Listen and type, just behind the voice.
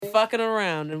fucking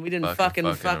around, and we didn't fucking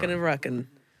and ruckin'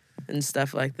 and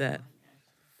stuff like that.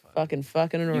 Fucking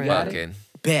and around. You got it?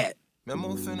 Bet. Memo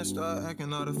finna start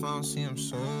acting out if I don't see him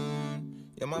soon.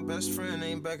 Yeah, my best friend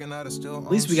ain't back and out still.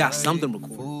 At least we got something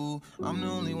recorded. I'm the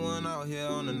only one out here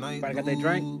on the night. Everybody got that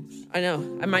drink? I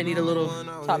know. I might need a little.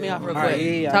 Top me off real quick. Right,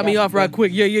 yeah, top me off right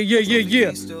quick.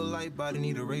 Yeah. Still light body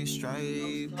need a race stripe.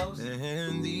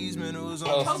 And these minerals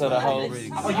Close to the hole.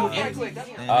 Oh, you in?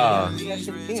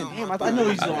 Damn, I know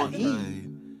he's on E.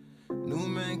 New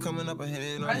man coming up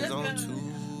ahead on his own too.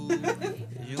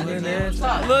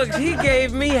 Look, he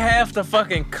gave me half the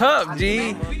fucking cup,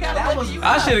 G.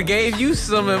 I should have gave you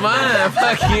some of mine.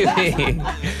 Fuck you.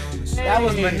 That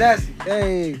was Manessa.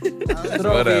 Hey,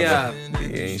 throw me up.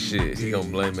 He ain't shit. He gonna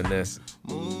blame Manessa.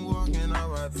 Moonwalking,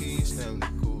 R.I.P. Stanley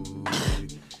Cool.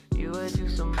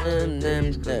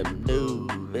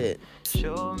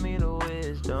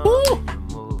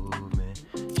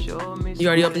 You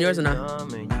already opened yours or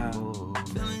not?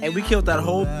 Hey, we killed that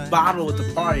whole bottle at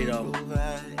the party, though.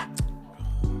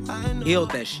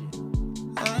 Killed that shit.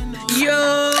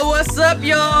 Yo, what's up,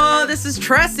 y'all? This is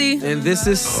Tressie. And this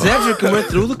is Cedric, and we're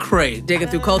through the crate. Digging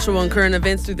through cultural and current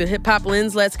events through the hip-hop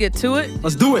lens. Let's get to it.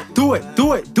 Let's do it.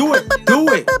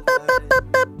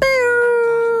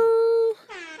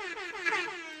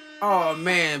 Oh,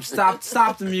 man.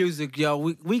 Stop the music, yo.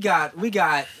 We got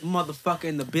motherfucker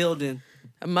in the building.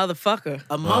 A motherfucker.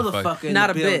 A motherfucker in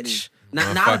Not the a building. bitch.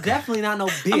 Definitely not no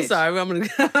bitch. I'm sorry. I'm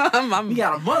We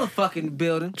got a motherfucker in the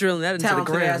building. drilling that into the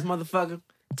Talented ass ground. motherfucker.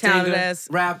 Talented Singer, ass.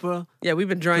 rapper, Yeah, we've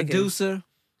been drinking. producer,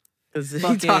 'Cause he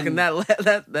fucking talking that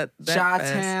fast.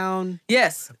 Chi-Town.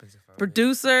 Yes.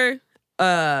 Producer,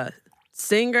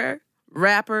 singer,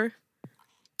 rapper,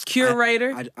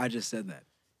 curator. I just said that.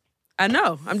 I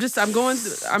know.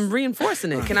 I'm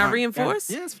reinforcing it. Can I reinforce?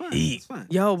 Yeah, it's fine. It's fine.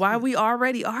 Yo, why are we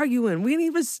already arguing? We didn't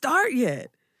even start yet.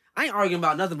 I ain't arguing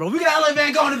about nothing, bro. We got LA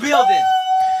Van Gogh in the building.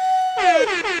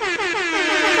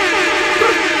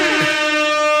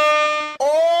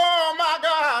 Oh my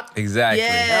God! Exactly.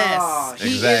 Yes. Oh,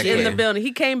 he exactly. is in the building.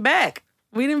 He came back.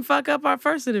 We didn't fuck up our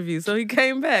first interview, so he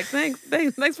came back.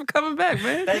 Thanks for coming back,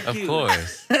 man. Thank Of you.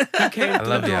 course. He came I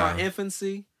love through y'all. our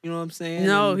infancy. You know what I'm saying?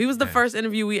 No, And he was the first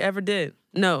interview we ever did.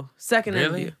 No, second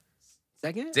Really? interview.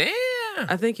 second. Damn.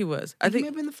 I think he was. I He may think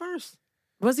have been the first.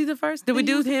 was he the first? Did we think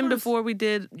he do was the him first. before we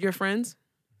did Your Friends?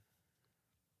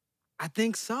 I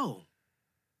think so.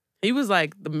 He was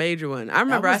like the major one. I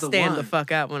remember I was the stand the one.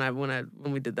 fuck out when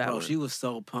we did that Bro, one. she was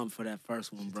so pumped for that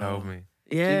first one, bro. Told me.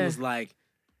 Yeah, She was like,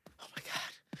 "Oh my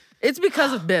God." it's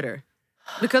because of bitter,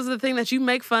 because of the thing that you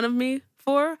make fun of me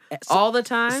for So- all the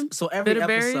time. So every Bitter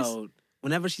berries? episode,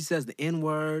 whenever she says the N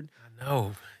word, I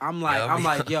know. I'm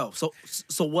like, Yeah. yo. So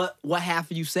what half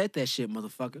of you said that shit,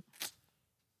 motherfucker?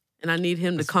 And I need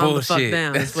him to It's calm the fuck bullshit.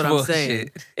 down. That's It's what I'm saying.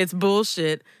 bullshit. It's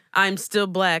bullshit. I'm still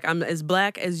black. I'm as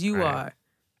black as you Right. are.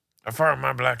 I found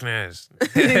my blackness.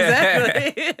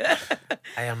 Exactly.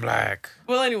 I am black.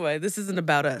 Well, anyway, this isn't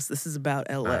about us. This is about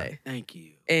LA. Thank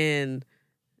you. And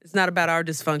it's not about our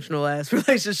dysfunctional ass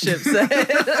relationships.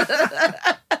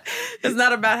 It's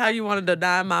not about how you wanted to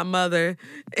deny my mother.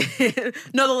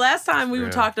 No, the last time we were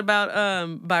Yeah. talking about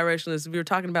biracialists, we were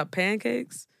talking about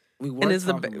pancakes. We were And it's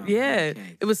talking about yeah,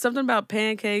 pancakes. it was something about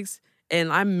pancakes,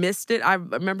 and I missed it. I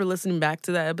remember listening back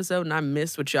to that episode, and I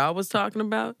missed what y'all was talking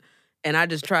about, and I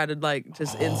just tried to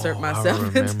just insert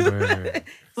myself into remember. it.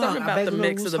 Fuck, Something I about bet the we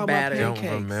mix was of the talking about batter. Don't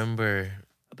pancakes. remember.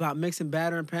 about mixing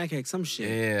batter and pancakes, some shit.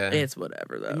 Yeah. It's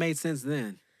whatever though. It made sense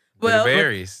then. well, Bitter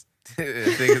berries.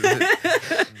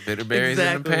 Bitter berries in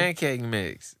a Exactly. pancake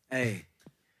mix. Hey,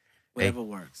 whatever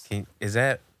works. Is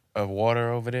that a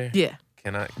water over there? yeah.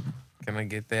 Can I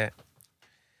get that?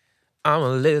 I'm a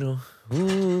little.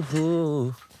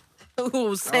 Ooh.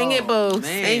 Ooh, sing it, Oh, boo. man.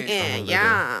 Sing I'm it, a little-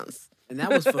 yes. And that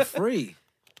was for free.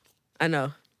 I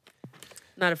know.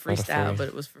 Not a freestyle, free. but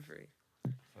it was for free.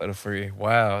 For the free.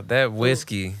 Wow, that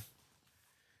whiskey.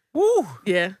 Woo.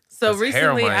 Yeah. So That's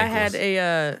hair on recently, my I had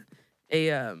ankles.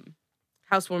 a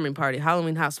housewarming party,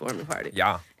 Halloween housewarming party,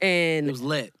 Yeah. and It was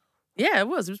lit. yeah, it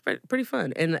was pretty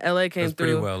fun. And LA came That's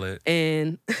pretty through, well lit.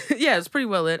 and yeah, it's pretty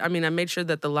well lit. I mean, I made sure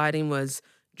that the lighting was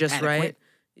just Adequate.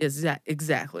 right.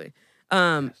 Exactly.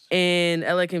 And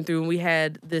LA came through, and we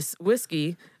had this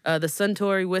whiskey, the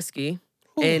Suntory whiskey,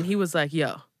 and he was like,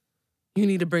 "Yo, you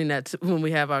need to bring that when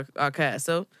we have our cast."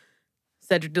 So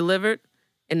Cedric delivered,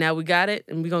 and now we got it,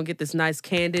 and we're gonna get this nice,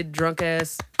 candid, drunk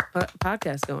ass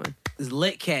podcast going. It's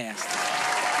lit cast.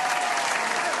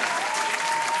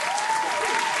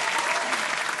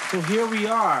 So here we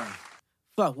are.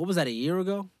 Fuck, what was that, a year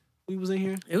ago we was in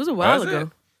here? It was a while Was it?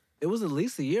 ago. It was at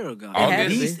least a year ago. August? At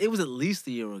least, it was at least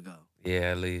a year ago.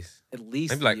 Yeah, at least. At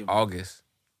least Maybe like a August.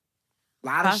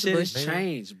 lot of shit Possibly. has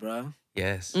changed, bro.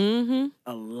 Yes. Mm-hmm.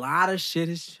 A lot of shit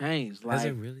has changed. Has it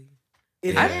Like really?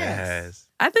 it Yeah, has.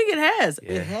 I think it has.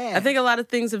 Yeah. It has. I think a lot of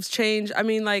things have changed. I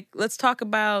mean, like, let's talk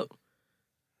about.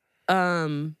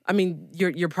 I mean,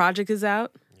 your project is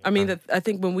out. I mean, I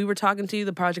think when we were talking to you,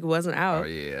 the project wasn't out. Oh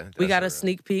yeah. We got a that's real.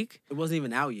 sneak peek. It wasn't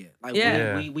even out yet. Like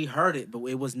Yeah. we heard it, but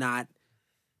it was not.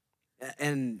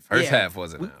 And First yeah, half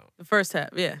wasn't out. The first half,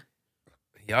 yeah.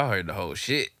 Y'all heard the whole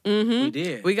shit. Mm-hmm. we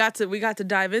did. We got to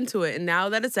dive into it, and now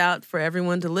that it's out for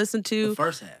everyone to listen the to,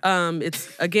 first half. it's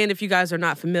again, if you guys are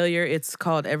not familiar, it's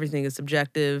called "Everything Is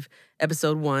Subjective,"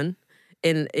 episode 1,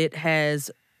 and it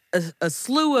has a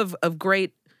slew of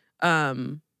great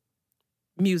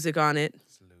music on it.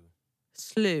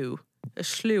 A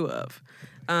slew of.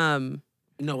 You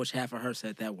know which half of her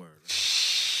said that word.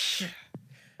 Right?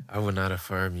 I would not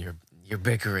affirm your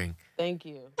bickering. Thank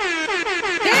you.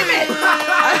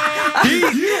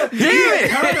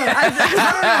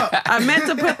 I meant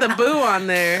to put the boo on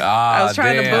there. I was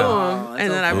trying to damn. boo him, Oh,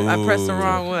 and then I pressed the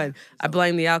wrong one. I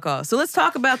blame the alcohol. So let's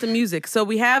talk about the music. So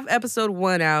we have episode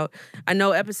 1 out. I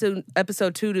know episode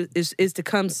 2 is to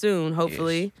come soon,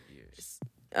 hopefully. Yes.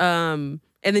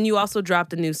 And then you also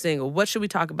dropped a new single. What should we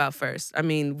talk about first? I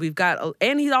mean,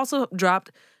 and he also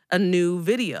dropped a new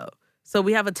video. So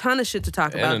we have a ton of shit to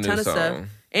talk about, And a a ton new of stuff. song.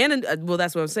 And well,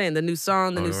 that's what I'm saying. The new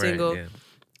song, the new Right, single. yeah.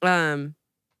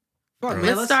 Fuck,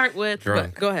 man, Let's start with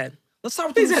Drunk. Go ahead. Let's start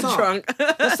with the He new said song. drunk.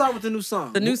 Let's start with the new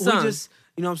song. The new We song. just,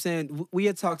 you know what I'm saying? We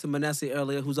had talked to Manessa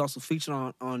earlier, who's also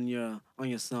featured on your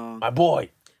song. My boy.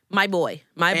 My boy.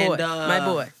 My boy. And, My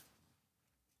boy.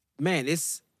 Man,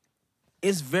 it's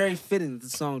very fitting that the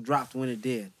song dropped when it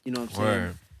did. You know what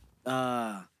I'm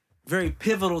saying? Very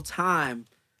pivotal time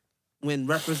when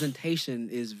representation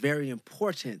is very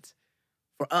important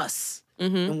for us.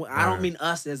 Mm-hmm. And I don't mean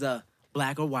us as a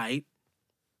black or white.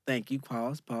 Thank you.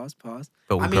 Pause. But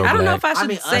we I mean, I don't know if I I should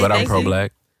mean, say but I'm thank you.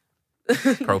 pro-black.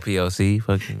 Pro-POC.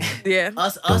 Fucking. Yeah.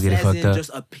 Us get it as fucked in up. just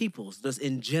a peoples, just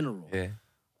in general. Yeah.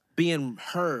 Being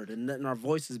heard and letting our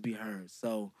voices be heard.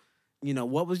 So, you know,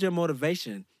 what was your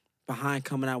motivation behind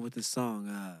coming out with this song?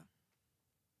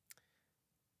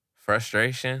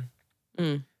 Frustration.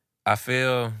 Mm. I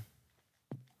feel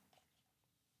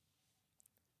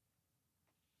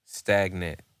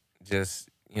stagnant. Just,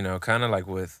 kind of like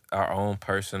with our own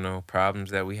personal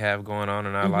problems that we have going on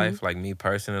in our Mhm. life. Like me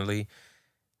personally,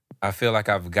 I feel like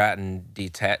I've gotten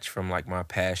detached from like my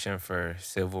passion for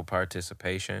civil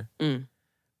participation.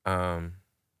 Mm.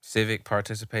 Civic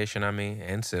participation,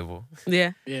 and civil.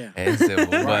 Yeah. Yeah. And civil.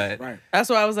 But right. That's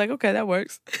why I was like, okay, that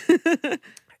works.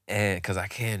 and because I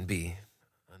can be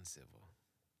uncivil.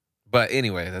 But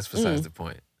anyway, that's besides the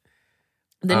point.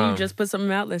 Then you just put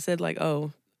something out that said like,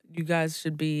 oh, you guys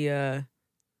should be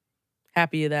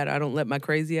happy that I don't let my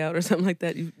crazy out or something like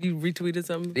that. You retweeted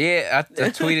something? Yeah, I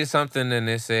tweeted something and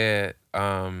it said,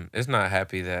 it's not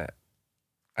happy that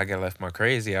I got left my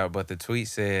crazy out, but the tweet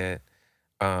said,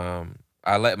 I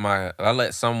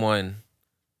was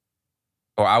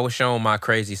shown my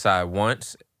crazy side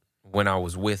once when I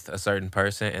was with a certain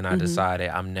person, and I decided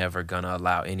I'm never gonna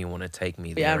allow anyone to take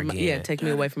me there again. Yeah, take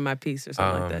me away from my peace or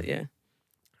something like that. Yeah.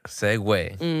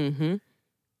 Segue. Mm-hmm.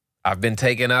 I've been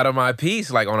taken out of my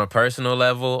peace, like on a personal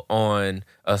level, on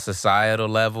a societal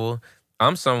level.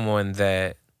 I'm someone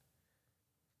that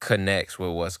connects with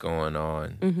what's going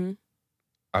on. Mm-hmm.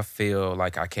 I feel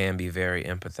like I can be very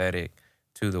empathetic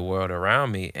to the world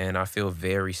around me, and I feel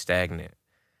very stagnant.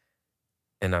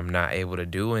 And I'm not able to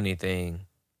do anything.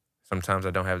 Sometimes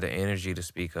I don't have the energy to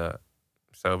speak up.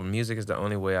 So music is the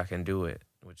only way I can do it,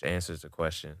 which answers the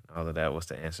question. All of that was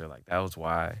to answer, like, that was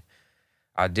why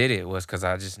I did it, was because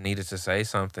I just needed to say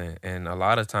something. And a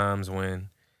lot of times when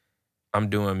I'm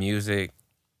doing music,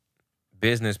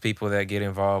 business people that get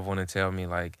involved want to tell me,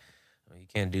 like, you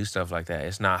can't do stuff like that.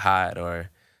 It's not hot, or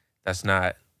that's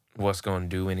not what's going to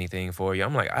do anything for you.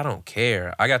 I'm like, I don't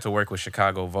care. I got to work with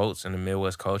Chicago Votes in the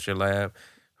Midwest Culture Lab,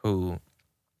 who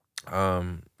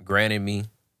granted me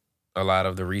a lot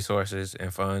of the resources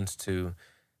and funds to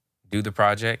do the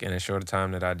project in as short a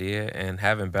time that I did. And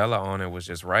having Bella on it was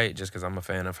just right, just because I'm a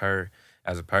fan of her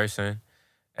as a person,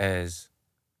 as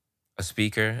a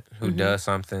speaker who does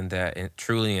something that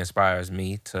truly inspires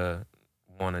me to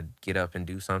want to get up and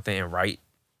do something and write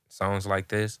songs like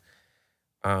this.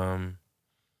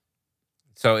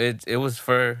 So it was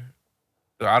for,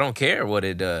 I don't care what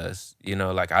it does.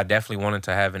 Like, I definitely wanted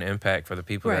to have an impact for the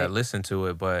people Right. that listen to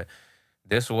it, but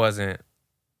this wasn't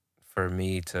for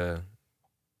me to,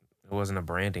 it wasn't a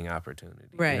branding opportunity.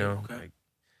 Right. Okay. Like,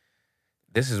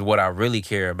 this is what I really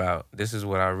care about. This is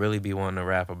what I really be wanting to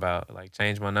rap about. Like,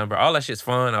 change my number. All that shit's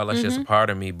fun. All that shit's a part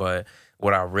of me. But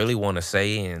what I really want to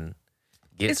say and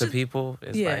get to people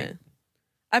is like,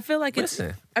 I feel like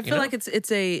listen. I feel like it's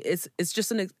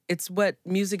just it's what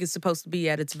music is supposed to be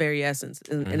at its very essence,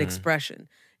 an expression.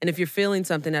 And if you're feeling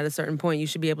something at a certain point, you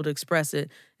should be able to express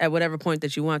it at whatever point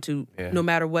that you want to, no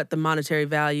matter what the monetary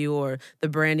value or the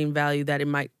branding value that it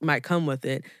might come with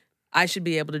it. I should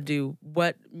be able to do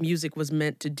what music was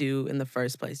meant to do in the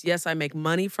first place. Yes, I make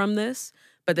money from this,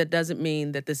 but that doesn't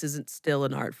mean that this isn't still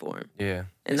an art form. Yeah.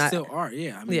 And it's still art,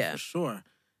 yeah. I mean, for sure.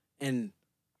 And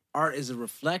art is a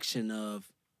reflection of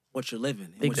what you're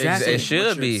living. And exactly. It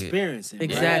should be. Experiencing.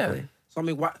 Exactly. Right? So, I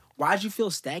mean, why'd you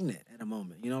feel stagnant at a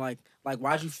moment? You know, like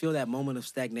why'd you feel that moment of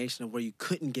stagnation of where you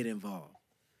couldn't get involved?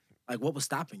 Like, what was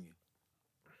stopping you?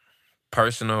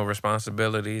 Personal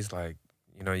responsibilities, like,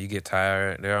 you know, you get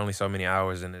tired. There are only so many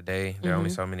hours in a day. There are only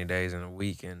so many days in a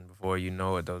week. And before you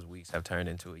know it, those weeks have turned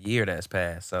into a year that's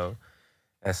passed. So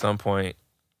at some point,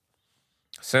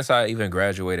 since I even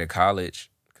graduated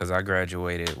college, because I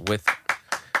graduated with...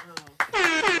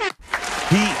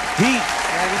 Heat.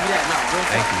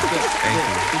 Thank you. That's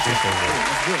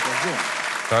good.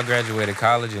 So I graduated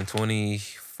college in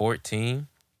 2014.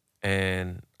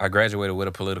 And I graduated with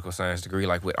a political science degree,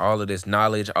 like with all of this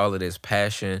knowledge, all of this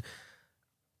passion,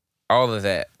 all of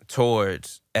that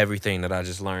towards everything that I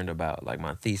just learned about. Like,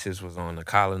 my thesis was on the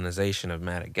colonization of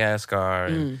Madagascar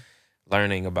and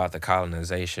learning about the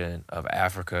colonization of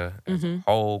Africa as a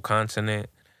whole continent.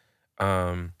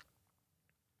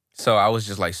 So I was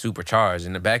just like supercharged.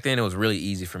 And back then it was really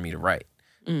easy for me to write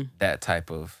that type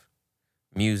of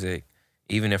music.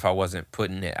 Even if I wasn't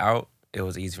putting it out, it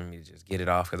was easy for me to just get it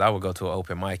off, because I would go to an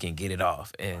open mic and get it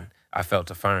off. And I felt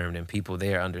affirmed and people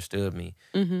there understood me.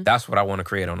 That's what I want to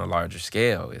create on a larger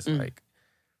scale. It's like,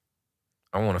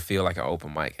 I want to feel like an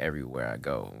open mic everywhere I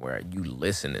go, where you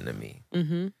listening to me.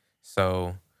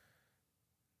 So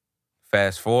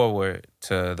fast forward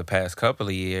to the past couple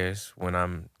of years, when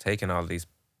I'm taking all these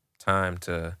time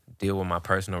to deal with my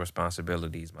personal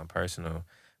responsibilities, my personal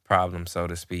problems, so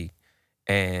to speak,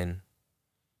 and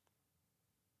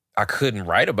I couldn't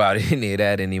write about any of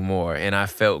that anymore. And I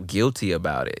felt guilty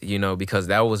about it, you know, because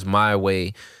that was my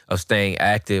way of staying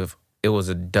active. It was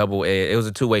a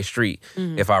two-way street.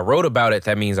 If I wrote about it,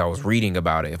 that means I was reading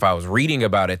about it. If I was reading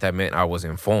about it, that meant I was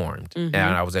informed and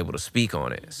I was able to speak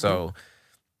on it. So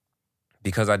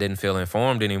because I didn't feel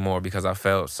informed anymore, because I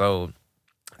felt so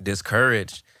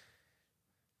discouraged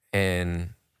and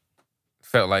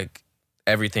felt like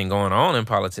everything going on in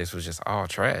politics was just all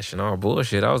trash and all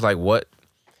bullshit, I was like, what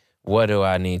do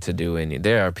I need to do? And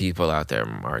there are people out there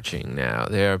marching now.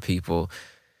 There are people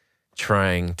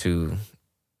trying to,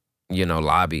 you know,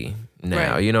 lobby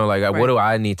now. Right. You know, like, what do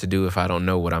I need to do if I don't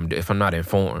know what I'm doing? If I'm not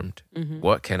informed,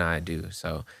 what can I do?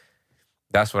 So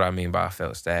that's what I mean by I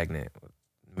felt stagnant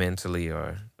mentally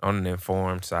or on an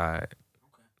informed side.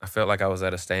 I felt like I was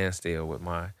at a standstill with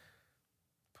my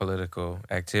political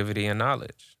activity and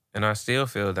knowledge. And I still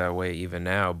feel that way even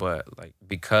now, but like,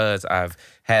 because I've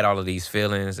had all of these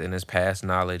feelings and this past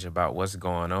knowledge about what's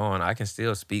going on, I can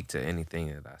still speak to anything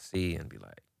that I see and be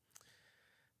like,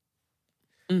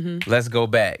 let's go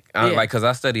back. I'm like, because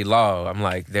I study law, I'm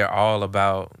like, they're all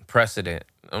about precedent.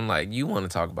 I'm like, you want to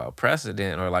talk about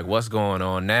precedent or like what's going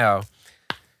on now?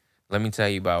 Let me tell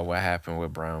you about what happened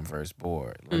with Brown versus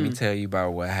Board. Let me tell you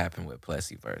about what happened with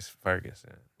Plessy versus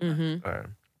Ferguson. Or,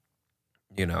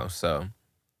 you know, so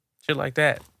shit like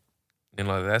that. You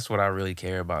know, that's what I really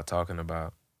care about talking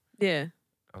about. Yeah.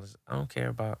 I don't care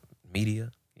about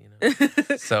media, you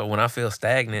know. So when I feel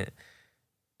stagnant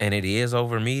and it is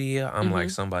over media, I'm like,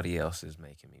 somebody else is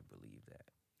making me believe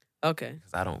that. Okay.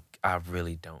 Because I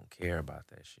really don't care about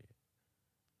that shit.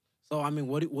 So, I mean,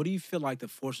 what do you feel like the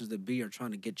forces that be are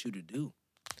trying to get you to do?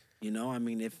 You know, I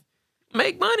mean,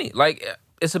 make money. Like,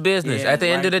 it's a business. At the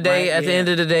end of the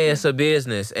day, it's a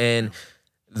business. And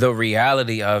the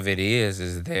reality of it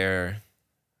is there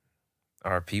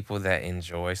are people that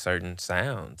enjoy certain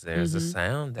sounds. There's a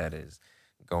sound that is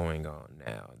going on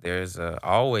now. There's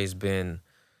always been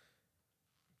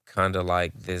kind of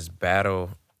like this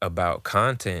battle about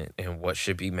content and what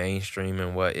should be mainstream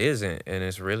and what isn't. And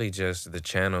it's really just the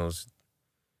channels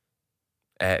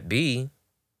at B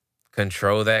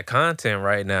control that content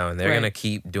right now. And they're going to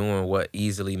keep doing what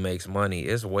easily makes money.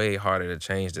 It's way harder to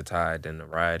change the tide than to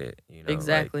ride it. You know,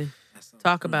 exactly. Like,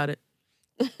 talk about it.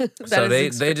 So they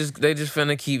just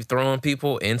finna keep throwing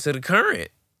people into the current.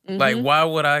 Like, why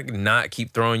would I not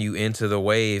keep throwing you into the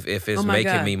wave if it's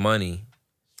making me money?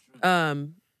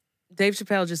 Dave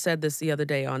Chappelle just said this the other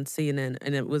day on CNN,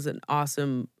 and it was an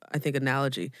awesome, I think,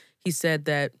 analogy. he said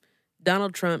that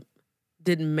Donald Trump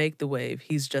didn't make the wave.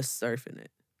 He's just surfing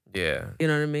it. Yeah. You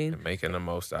know what I mean? And making the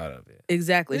most out of it.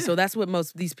 Exactly. So that's what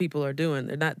most of these people are doing.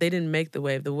 They didn't make the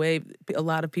wave. The wave, a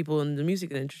lot of people in the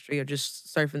music industry are just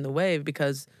surfing the wave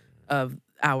because of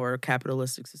our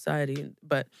capitalistic society.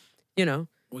 But, you know.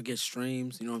 What gets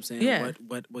streams, you know what I'm saying? Yeah.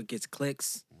 What gets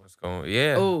clicks. What's going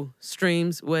yeah. Oh,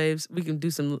 streams, waves. We can do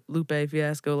some Lupe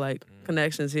Fiasco like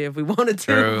connections here if we wanted to.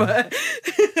 True.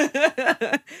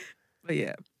 But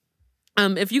yeah.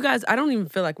 If you guys, I don't even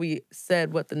feel like we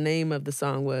said what the name of the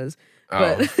song was.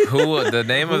 But The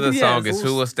name of the song Yes. is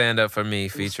 "Who Will Stand Up for Me"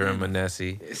 featuring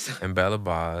Manesi and Bella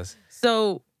Boz.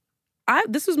 So,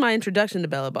 this was my introduction to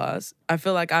Bella Boz. I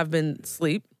feel like I've been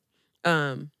asleep.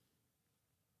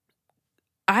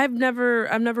 I've never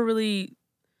really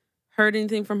heard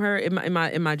anything from her.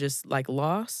 Am I just like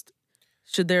lost?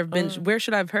 Should there have been? Where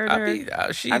should I have heard her?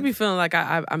 I'd be feeling like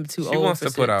I'm too old. She wants for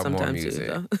to put out more sometimes music.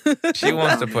 Too, She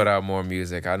wants to put out more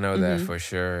music. I know that Mhm. for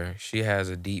sure. She has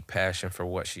a deep passion for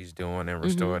what she's doing in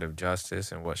restorative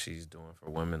justice and what she's doing for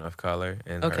women of color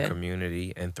in Okay. her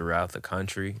community and throughout the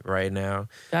country right now.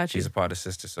 Gotcha. She's a part of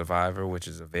Sister Survivor, which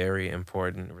is a very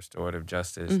important restorative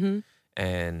justice Mm-hmm.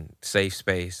 and safe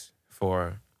space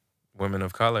for women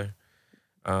of color.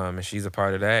 And she's a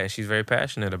part of that, and she's very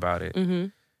passionate about it. Mm-hmm.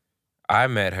 I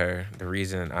met her. The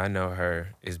reason I know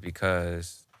her is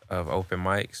because of open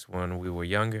mics when we were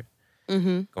younger,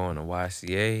 Mm-hmm. going to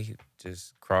YCA,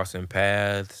 just crossing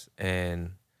paths,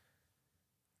 and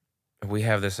we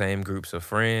have the same groups of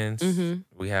friends. Mhm.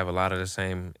 We have a lot of the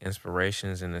same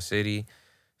inspirations in the city.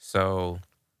 So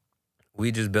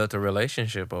we just built a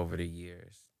relationship over the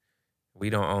years. We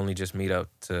don't only just meet up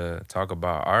to talk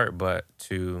about art, but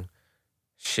to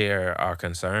share our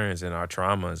concerns and our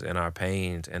traumas and our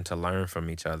pains and to learn from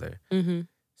each other. Mm-hmm.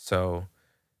 So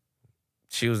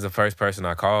she was the first person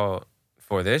I called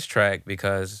for this track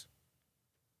because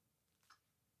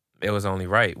it was only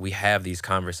right. We have these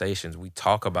conversations. We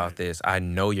talk about this. I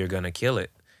know you're going to kill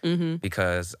it Mm-hmm.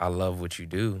 because I love what you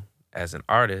do as an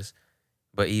artist.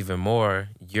 But even more,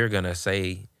 you're going to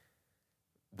say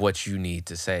what you need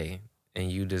to say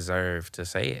and you deserve to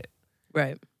say it.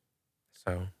 Right.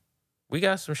 So we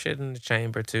got some shit in the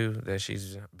chamber too that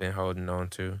she's been holding on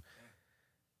to.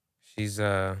 She's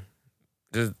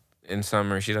just in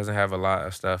summary, she doesn't have a lot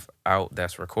of stuff out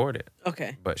that's recorded,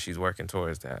 Okay. but she's working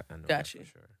towards that. I know that Got you. for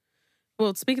sure.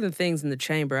 Well, speaking of things in the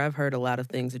chamber, I've heard a lot of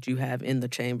things that you have in the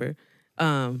chamber.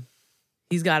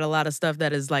 He's got a lot of stuff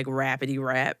that is like rapidy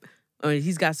rap. I mean,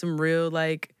 he's got some real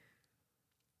like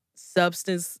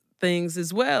substance things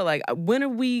as well. Like, when are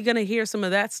we gonna hear some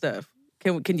of that stuff?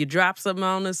 Can you drop something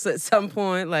on us at some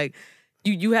point? Like,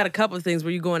 you had a couple of things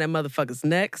where you going at motherfuckers'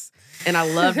 necks, and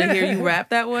I love to hear you rap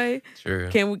that way. True.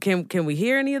 Can we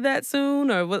hear any of that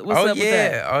soon, or what's up with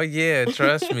that? Oh yeah,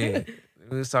 trust me.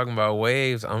 We was talking about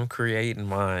waves. I'm creating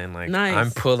mine. Like Nice.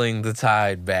 I'm pulling the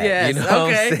tide back. Yes, You know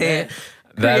what okay. I'm saying?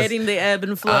 Creating the ebb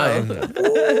and flow.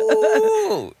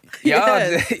 Woo!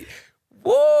 Yes.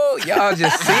 Woo! Y'all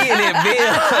just seeing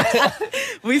it, Bill.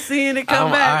 We seeing it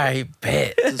come back. I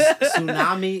bet.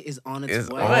 Tsunami is on its It's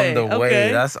way. on the way.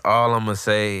 Okay. That's all I'm gonna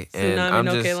say. And Tsunami I'm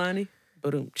no just Kehlani.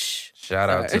 Boom. shout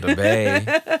out to the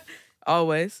Bay.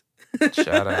 Always.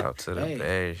 Shout out to the Hey.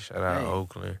 Bay. Shout out Hey.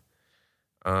 Oakland.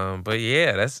 But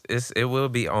yeah, it will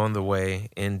be on the way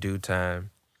in due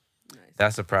time.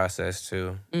 That's a process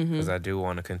too, because I do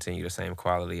want to continue the same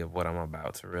quality of what I'm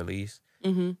about to release.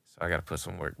 Mm-hmm. So I got to put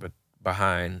some work, but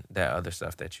behind that other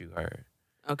stuff that you heard.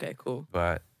 Okay, cool.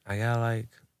 But I got like,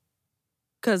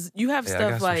 Cause you have I got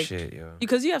stuff some like shit, yo.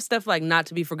 because you have stuff like Not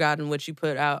to Be Forgotten, which you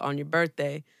put out on your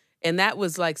birthday, and that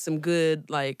was like some good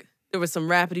like there was some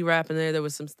rapidy rap in there. There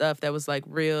was some stuff that was like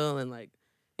real and like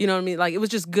you know what I mean. Like it was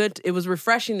just good. It was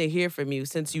refreshing to hear from you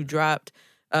since you dropped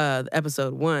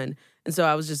episode 1, and so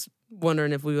I was just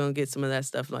wondering if we were gonna get some of that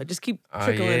stuff. Like just keep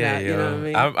trickling it out. You know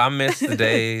what I mean? I miss the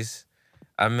days.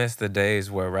 I miss the days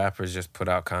where rappers just put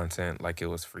out content like it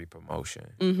was free promotion,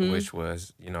 Mhm. which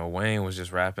was, Wayne was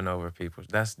just rapping over people.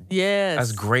 That's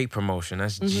Yes. great promotion.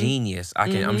 That's Mhm. genius.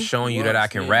 I'm showing you that I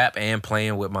can Yeah. rap and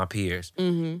playing with my peers.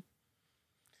 Mm-hmm.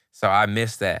 So I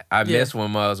miss that. I Yeah. miss when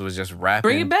Muzz was just rapping.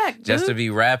 Bring it back, just to dude. be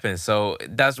rapping. So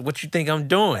that's what you think I'm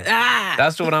doing. Ah.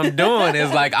 That's what I'm doing.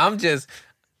 Is like I'm just.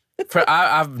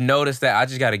 I've noticed that I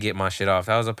just got to get my shit off.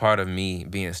 That was a part of me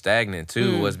being stagnant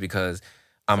too. Was because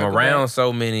I'm Circle around back.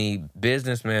 so many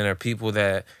businessmen or people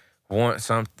that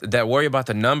that worry about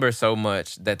the numbers so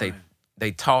much that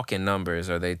they talk in numbers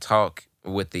or they talk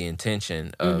with the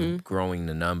intention of growing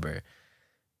the number.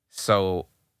 So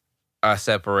I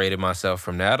separated myself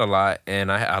from that a lot,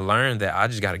 and I learned that I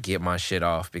just got to get my shit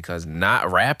off because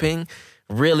not rapping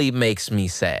really makes me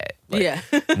sad. Like, yeah.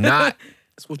 not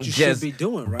That's what you just should be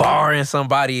doing, right? barring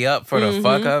somebody up for the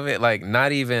fuck Mhm. of it. Like,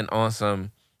 not even on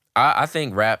some. I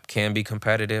think rap can be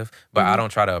competitive, but I Mhm. don't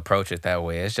try to approach it that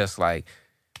way. It's just like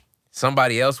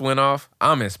somebody else went off.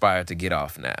 I'm inspired to get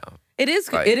off now. It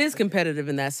is Like- it is competitive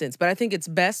in that sense, but I think it's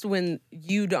best when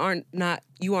you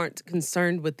aren't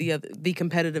concerned with the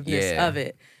competitiveness Yeah. of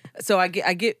it. So I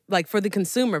get like for the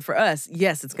consumer, for us,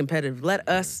 yes, it's competitive. Let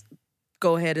us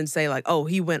go ahead and say like, oh,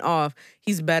 he went off,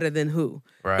 he's better than who.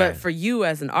 Right. But for you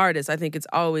as an artist, I think it's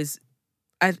always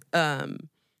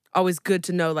always good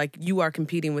to know like you are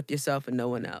competing with yourself and no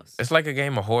one else. It's like a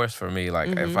game of horse for me. Like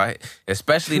Mm-hmm. if I,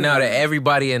 especially now that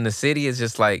everybody in the city is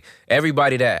just like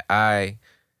everybody that I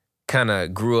kind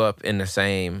of grew up in the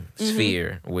same Mm-hmm.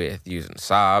 sphere with, using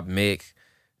Saab, Mick,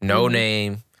 No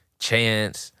Name,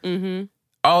 Chance, Mm-hmm.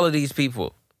 all of these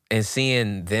people, and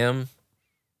seeing them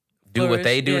do what Flourish,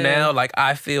 they do yeah. now, like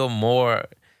I feel more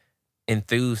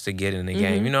enthused to get in the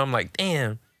game. Mhm. You know, I'm like,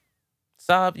 damn,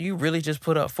 Saab, you really just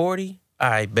put up 40?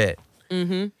 I bet.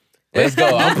 Mm-hmm. Let's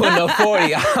go. I'm putting up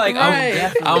 40. Right.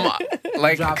 I'm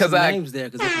like, Drop because some I, names there,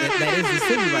 because that is the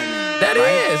city right now. That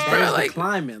right? is, That bro, is like- the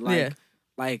climate. Like, Yeah.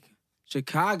 like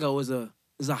Chicago is a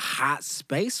hot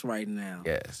space right now.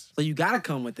 yes, So you gotta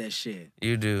come with that shit.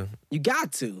 you do. You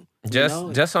got to. you Just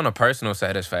know? just on a personal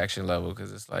satisfaction level,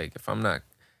 because it's like if I'm not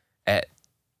at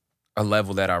a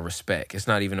level that I respect, it's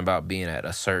not even about being at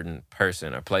a certain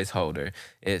person or placeholder.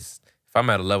 It's if I'm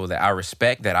at a level that I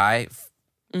respect, that I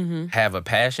Mm-hmm. have a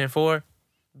passion for,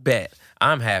 bet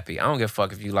I'm happy. I don't give a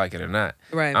fuck if you like it or not.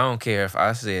 Right. I don't care if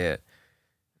I said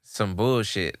some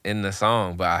bullshit in the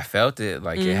song, but I felt it.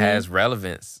 Like it Mhm. has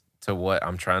relevance to what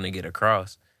I'm trying to get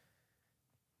across.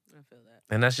 I feel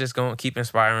that. And that's just going to keep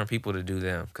inspiring people to do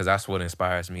them, because that's what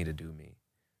inspires me to do me.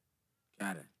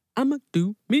 Got it. I'ma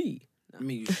do me. I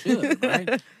mean, you should,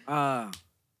 right?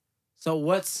 So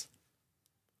what's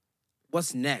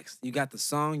next? You got the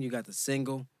song, you got the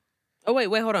single. Oh wait,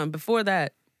 hold on. Before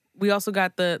that, we also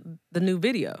got the new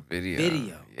video.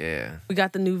 Video. Yeah. We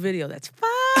got the new video. That's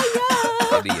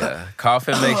fire. Video.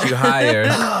 Coffin Makes You Higher.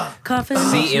 Coffin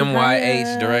makes you CMYH,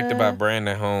 higher. directed by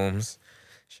Brandon Holmes.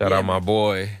 Shout Yeah, out my man.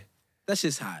 boy. That's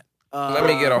just hot. Let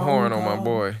me get a horn on my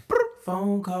boy.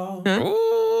 phone call.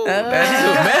 Ooh,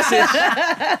 that's a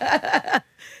message.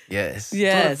 Yes. So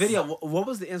Yes. the video. What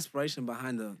was the inspiration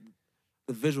behind the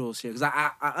visuals here? Because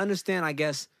I understand. I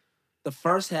guess the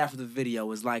first half of the video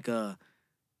was like a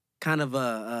kind of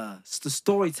the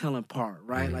storytelling part,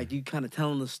 right? Mhm. Like you kind of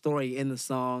telling the story in the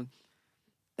song.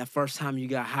 That first time you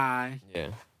got high,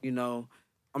 Yeah. you know.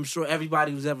 I'm sure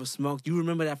everybody who's ever smoked, you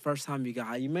remember that first time you got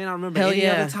high. You may not remember Hell any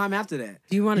yeah. other time after that.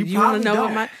 Do you want to? You You want to probably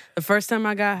know what don't. the first time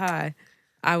I got high?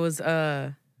 I was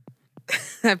I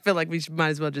feel like might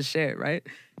as well just share it, right?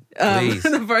 Please.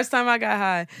 The first time I got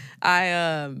high,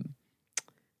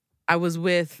 I was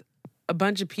with a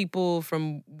bunch of people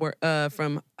from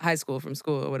high school, from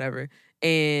school or whatever,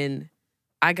 and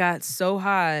I got so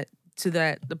high to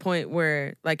the point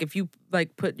where like if you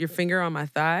like put your finger on my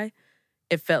thigh,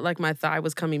 it felt like my thigh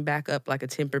was coming back up like a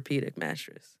Tempur-Pedic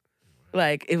mattress.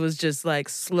 Like it was just like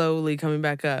slowly coming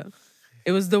back up.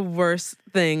 It was the worst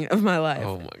thing of my life.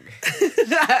 Oh my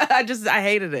God. I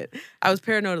hated it. I was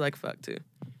paranoid like fuck too.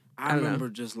 I don't know. remember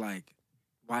just like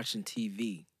watching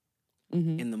TV,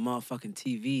 Mm-hmm. and the motherfucking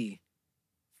TV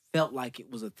felt like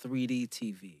it was a 3D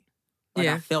TV. Like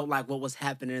Yeah. I felt like what was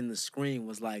happening in the screen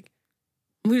was like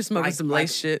We were smoking like, some like,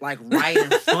 lace shit. like right in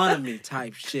front of me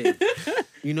type shit.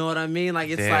 You know what I mean? Like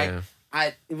it's like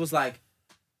Damn. it was like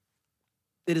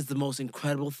it is the most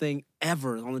incredible thing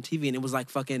ever on the TV, and it was like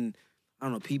fucking I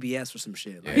don't know PBS or some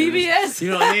shit. Like, Yeah. it was- PBS. you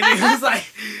know what I mean? It was like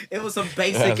it was some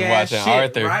basic I ass was shit, watching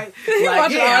Arthur. right? You Like,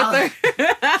 watching yeah,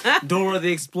 Arthur? Dora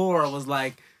the Explorer was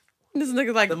like This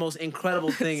nigga like the most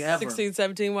incredible thing ever. 16,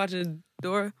 17 watching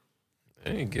Dora.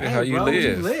 Hey, get it Hey, how you bro,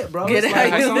 live. lit, bro. Get It's it how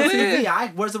like, you it's on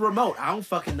live. TV. Where's the remote? I don't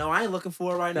fucking know. I ain't looking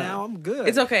for it right now. I'm good.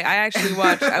 It's okay. I actually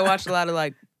watched a lot of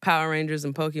like Power Rangers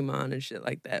and Pokemon and shit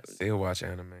like that. Still watch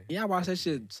anime. Yeah, I watch that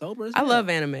shit sober as I hell. love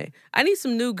anime. I need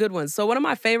some new good ones. So one of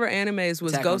my favorite animes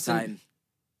was Attack Ghost on and Titan.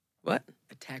 what?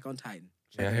 Attack on Titan.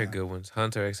 Yeah, I Check it hear out. good ones.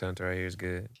 Hunter x Hunter, I hear is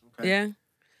good. Okay. Yeah.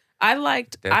 I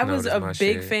Death I Note was is a my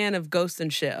big shit. fan of Ghost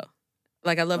and Shell.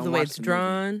 Like I love Don't the way watch it's the movie.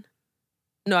 drawn.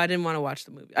 No, I didn't want to watch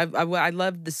the movie. I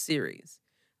loved the series.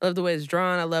 I love the way it's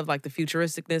drawn. I love like the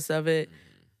futuristicness of it.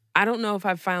 I don't know if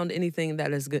I've found anything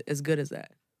that is good as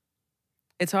that.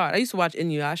 It's hard. I used to watch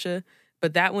Inuyasha,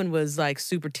 but that one was like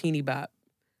super teeny bop.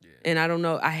 Yeah. And I don't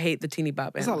know. I hate the teeny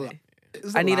bop It's a anime. lot-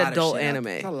 There's I a need lot of adult shit out anime.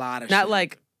 there. There's a lot of Not shit.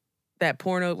 like that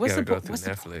porno. What's gotta the go through what's the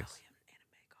Netflix. porno anime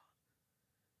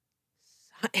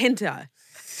called? Hentai.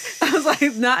 I was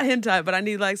like, not hentai, but I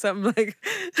need like something like.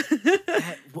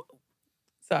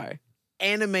 Sorry.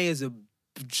 Anime is a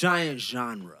giant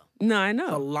genre. No, I It's a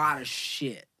know. lot of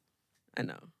shit. I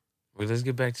know. Well, let's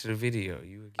get back to the video.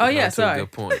 You were Oh, getting yeah, onto sorry. a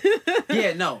good point.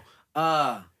 Yeah, no.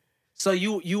 So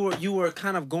you were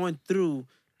kind of going through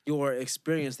your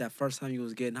experience that first time you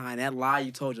was getting high, and that lie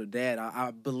you told your dad,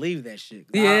 I believe that shit.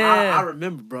 Yeah. I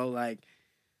remember, bro. Like,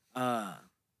 I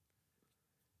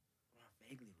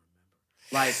vaguely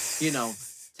remember. Like, you know,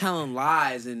 telling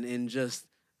lies and just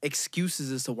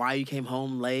excuses as to why you came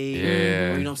home late.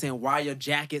 Yeah. Or, you know what I'm saying? Why your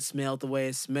jacket smelled the way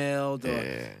it smelled. Or,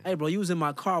 Yeah. hey, bro, you was in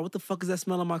my car. What the fuck is that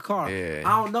smell in my car? Yeah.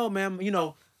 I don't know, man. You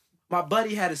know, my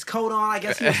buddy had his coat on. I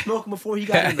guess he was smoking before he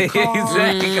got in the car.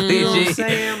 Exactly. You know what I'm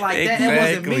saying? Like that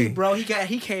wasn't me, Exactly. bro.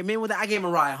 He came in with it. I gave him a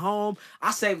ride home.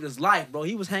 I saved his life, bro.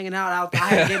 He was hanging out there. I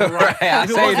had to give him a ride. Right, I If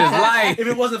it saved wasn't his for- life. If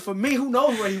it wasn't for me, who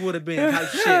knows where he would have been? Type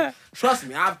shit. Trust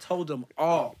me, I've told them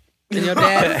all. And your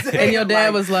dad, and your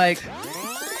dad was like,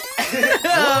 Run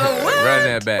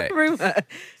that back.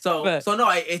 So But- no,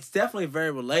 it's definitely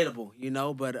very relatable, you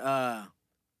know. But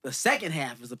the second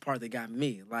half is the part that got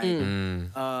me. Like,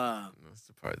 That's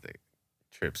the part that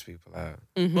trips people out.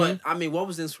 But I mean, what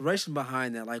was the inspiration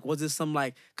behind that? Like, was it some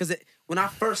like? Because when I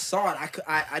first saw it,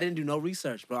 I didn't do no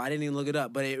research, bro. I didn't even look it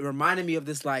up. But it reminded me of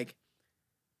this like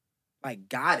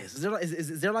goddess.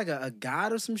 Is there like a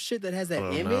god or some shit that has that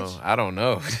image? I don't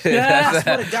know. I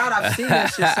swear to God, I've seen that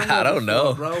shit somewhere I don't before,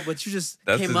 know. bro. But you just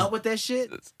That's came just- up with that shit.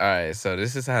 All right, so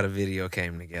this is how the video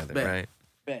came together, Bet. right?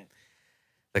 Bet.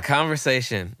 The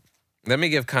conversation. Let me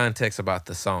give context about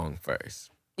the song first.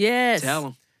 Yes. Tell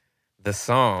him. The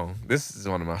song. This is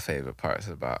one of my favorite parts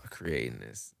about creating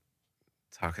this.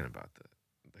 Talking about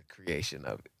the creation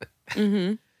of it.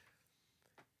 Mm-hmm.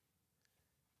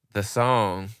 The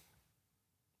song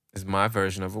is my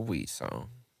version of a weed song.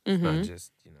 It's not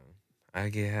just, I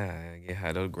get high.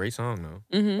 That's a great song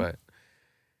though. Mm-hmm. But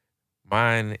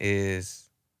mine is,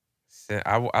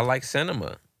 I like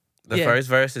cinema. The Yeah. first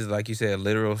verse is, like you said, a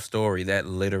literal story that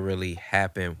literally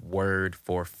happened word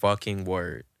for fucking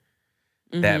word.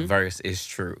 That verse is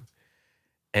true.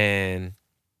 And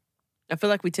I feel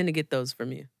like we tend to get those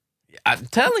from you. I'm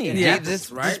telling you, Yeah,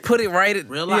 just right? put it right at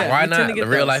Real life. Yeah, Why we tend to not? get The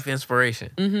real those. life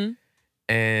inspiration. Mm-hmm.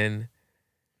 And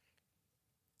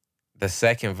the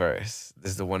second verse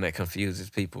is the one that confuses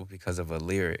people because of a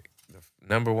lyric. The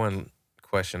number one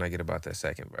question I get about that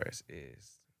second verse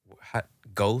is, how,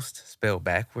 ghost spelled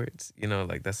backwards? You know,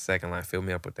 like that's the second line. Fill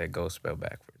me up with that ghost spelled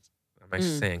backwards. I'm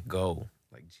actually saying go,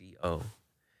 like G-O.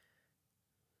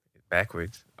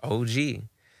 Backwards, O-G.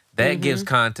 That gives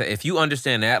context. If you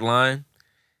understand that line,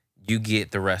 you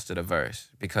get the rest of the verse,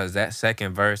 because that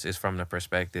second verse is from the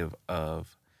perspective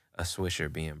of a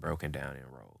swisher being broken down and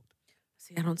rolled.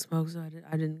 See, I don't smoke, so I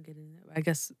didn't get in there. I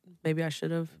guess maybe I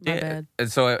should have. My bad.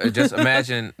 And so just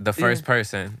imagine the first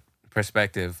person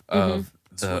perspective of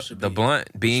Swisher the being-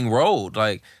 blunt being rolled.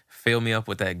 Like, fill me up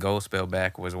with that ghost spelled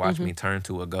backwards. Watch me turn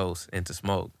to a ghost into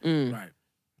smoke. Right.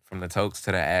 From the tokes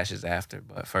to the ashes after.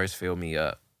 But first fill me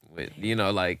up with,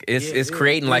 like, it's Yeah,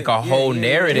 creating like yeah, a whole yeah.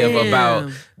 narrative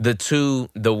about Damn.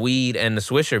 the weed and the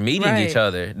swisher meeting each Right.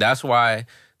 other. That's why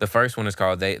the first one is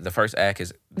called the first act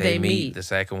is they They meet. Meet. The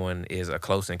second one is a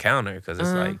close encounter, because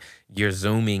it's like you're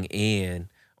zooming in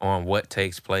on what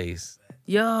takes place.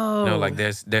 Yo. Like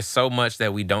there's so much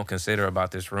that we don't consider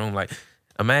about this room. Like,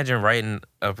 imagine writing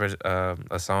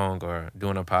a song or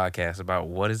doing a podcast about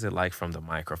what is it like from the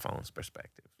microphone's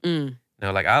perspective.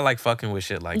 Like, I like fucking with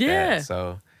shit like Yeah. that.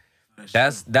 So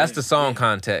that's the song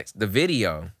context. The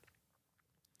video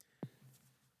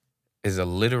is a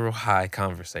literal high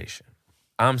conversation.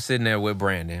 I'm sitting there with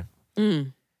Brandon,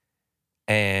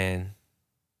 and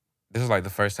this is like the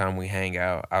first time we hang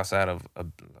out outside of a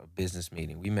business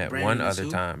meeting. We met Brandon one is other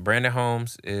who? time. Brandon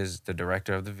Holmes is the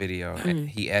director of the video.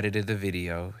 He edited the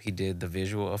video. He did the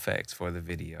visual effects for the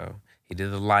video. He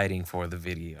did the lighting for the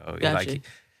video. Gotcha. Like, He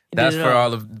that's did it for all.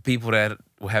 all of the people that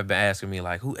have been asking me,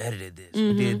 like, who edited this?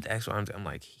 Who did the actual? I'm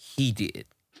like, he did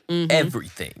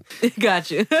everything.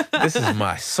 Gotcha. This is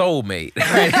my soulmate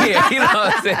right here. You know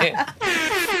what I'm saying?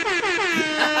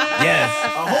 Yes.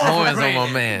 Horns on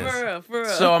my man. For real, for real.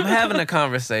 So I'm having a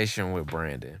conversation with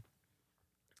Brandon,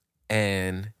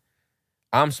 and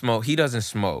he doesn't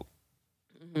smoke.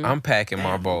 I'm packing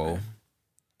my bowl.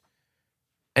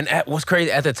 And what's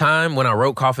crazy, at the time when I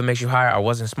wrote Coffee Makes You Higher, I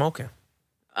wasn't smoking.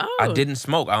 Oh. I didn't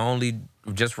smoke. I only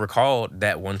just recalled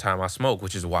that one time I smoked,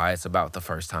 which is why it's about the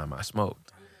first time I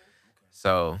smoked.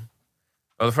 So,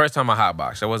 the first time I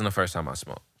hotboxed. That wasn't the first time I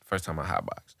smoked. First time I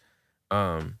hotboxed.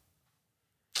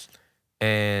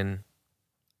 And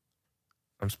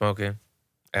I'm smoking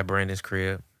at Brandon's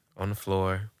crib. on the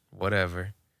floor,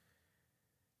 whatever.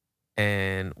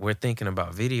 And we're thinking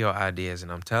about video ideas,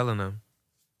 and I'm telling him,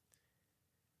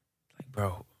 like,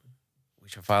 bro, we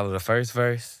should follow the first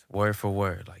verse word for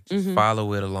word. Like, just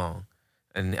follow it along.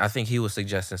 And I think he was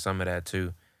suggesting some of that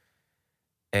too.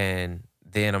 And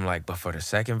then I'm like, but for the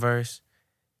second verse,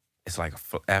 it's like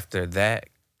after that,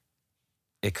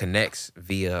 it connects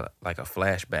via like a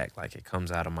flashback. Like it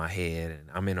comes out of my head, and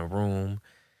I'm in a room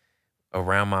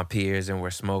around my peers, and we're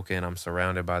smoking. I'm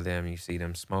surrounded by them. You see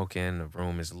them smoking. The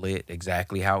room is lit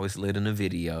exactly how it's lit in the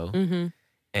video.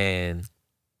 And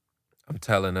I'm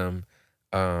telling them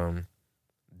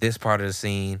this part of the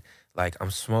scene, like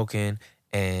I'm smoking,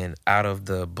 and out of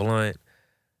the blunt,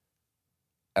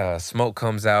 smoke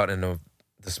comes out, and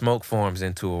the smoke forms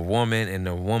into a woman, and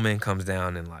the woman comes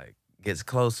down and like gets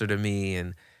closer to me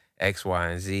and X, Y,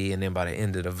 and Z. And then by the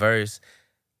end of the verse,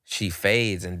 she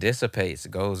fades and dissipates,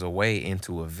 goes away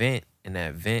into a vent, and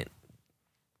that vent,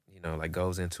 you know, like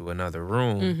goes into another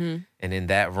room. And in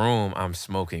that room, I'm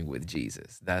smoking with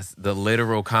Jesus. That's the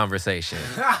literal conversation.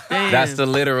 That's the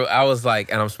literal, I was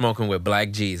like, and I'm smoking with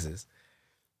Black Jesus.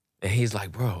 And he's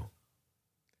like, bro,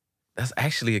 that's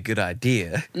actually a good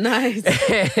idea. Nice.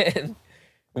 And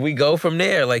we go from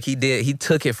there. Like he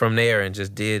took it from there and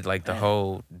just did like the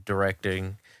whole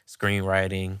directing,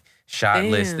 screenwriting, shot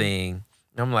listing.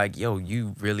 I'm like, yo,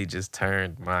 you really just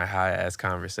turned my high ass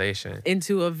conversation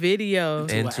into a video.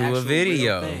 Into a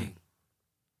video.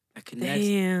 That connects.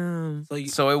 Damn.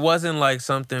 So it wasn't like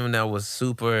something that was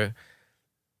super,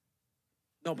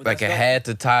 no, but like it had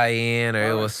to tie in, or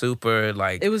it was super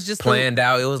like it was just planned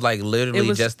out. It was like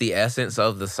literally just the essence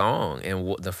of the song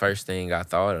and the first thing I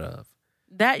thought of.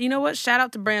 That, you know what? Shout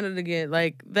out to Brandon again.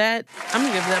 Like that, I'm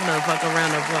gonna give that motherfucker a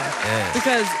round of applause. Yeah.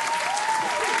 Because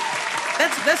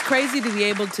that's crazy to be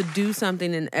able to do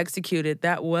something and execute it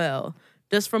that well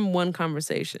just from one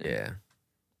conversation. Yeah.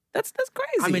 That's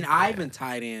crazy. I mean, I even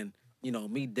tied in, you know,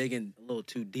 me digging a little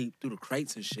too deep through the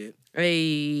crates and shit.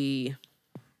 Hey.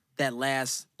 That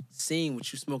last scene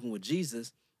with you smoking with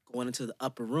Jesus going into the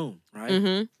upper room, right?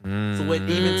 So what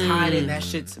even tied in that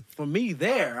shit for me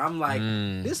there, I'm like,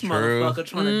 this motherfucker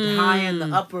trying to tie in the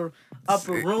upper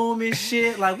room and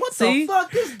shit. Like, what the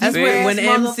fuck is this? That's when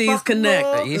MCs connect.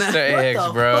 The Easter eggs, what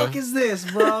the bro. fuck is this,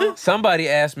 bro? Somebody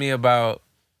asked me about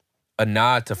a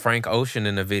nod to Frank Ocean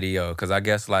in the video, because I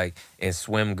guess like in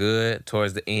Swim Good,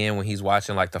 towards the end when he's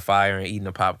watching like the fire and eating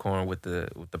the popcorn with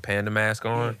the panda mask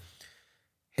on,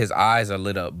 his eyes are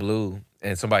lit up blue,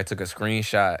 and somebody took a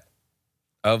screenshot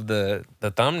of the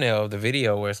thumbnail of the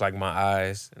video where it's like my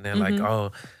eyes, and they're like,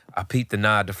 oh, I peeped the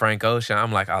nod to Frank Ocean.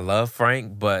 I'm like, I love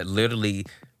Frank, but literally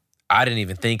I didn't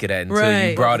even think of that until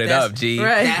you brought it up, G.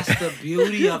 Right. That's the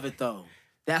beauty of it, though.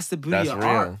 That's the beauty of real.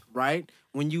 art, right?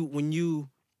 When you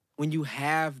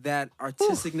have that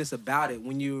artisticness about it,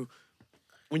 when you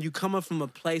come up from a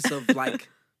place of like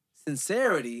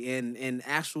sincerity and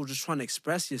actual just trying to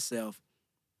express yourself,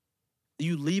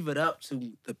 you leave it up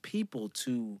to the people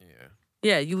to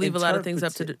you leave a lot of things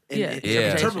up to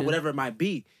interpret whatever it might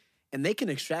be, and they can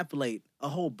extrapolate a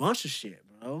whole bunch of shit,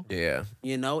 bro. Yeah.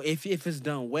 You know, if it's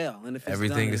done well, and if it's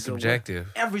Everything done is subjective.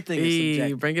 Well, everything is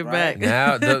subjective. Bring it right? back.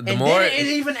 Now the And more then it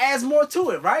even adds more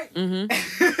to it, right?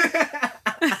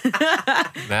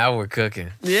 now we're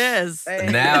cooking. Yes.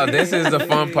 Now this is the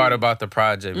fun part about the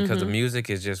project, because the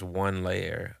music is just one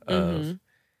layer of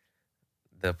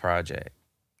the project.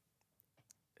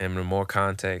 And the more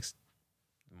context,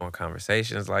 the more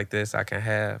conversations like this I can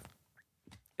have,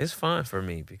 it's fun for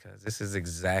me, because this is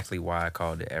exactly why I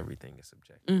called it Everything is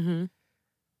Subjective.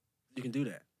 You can do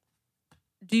that.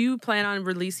 Do you plan on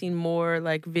releasing more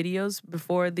like videos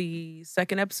before the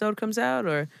second episode comes out,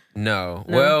 or? No.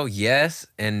 Well, yes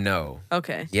and no.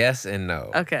 Okay. Yes and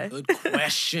no. Okay. Good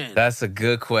question. That's a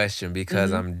good question,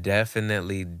 because I'm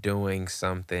definitely doing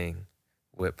something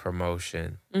with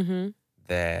promotion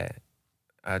that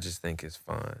I just think is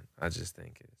fun. I just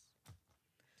think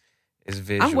it's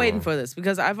visual. I'm waiting for this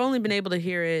because I've only been able to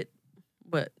hear it,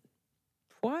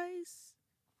 twice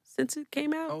since it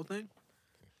came out? The whole thing?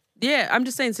 Yeah, I'm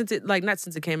just saying not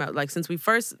since it came out, like since we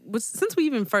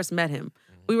even first met him,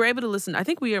 we were able to listen. I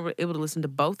think we were able to listen to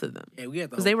both of them. Yeah, we had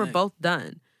the because they were both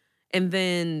done. And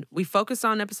then we focused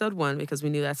on episode 1 because we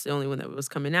knew that's the only one that was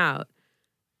coming out.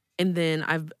 And then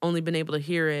I've only been able to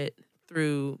hear it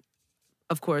through,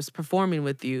 of course, performing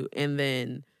with you and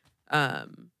then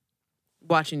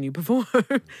watching you perform,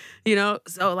 you know?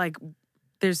 So, like,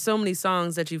 there's so many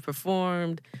songs that you've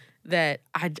performed that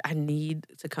I need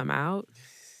to come out.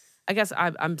 I guess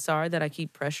I'm sorry that I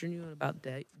keep pressuring you about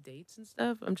dates and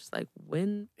stuff. I'm just like,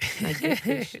 when can I get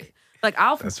this shit? Like,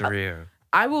 That's real.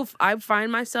 I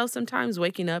find myself sometimes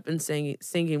waking up and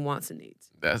singing wants and needs.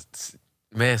 That's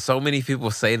man. So many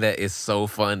people say that. It's so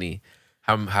funny.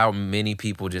 How many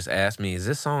people just ask me, "Is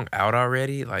this song out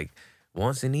already?" Like,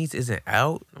 Wants and Needs isn't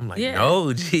out. I'm like, Yeah.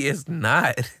 no, G, it's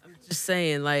not. I'm just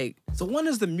saying, like, So when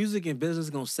is the music and business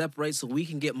gonna separate so we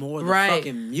can get more of the Right.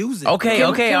 fucking music? Okay, Can-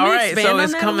 okay, can all we right. expand So on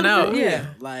it's that a coming little out. bit? Yeah.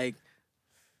 Like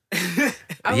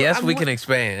Yes, I'm we wa- can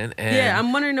expand. And yeah,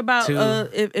 I'm wondering about to-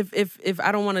 if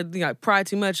I don't want to pry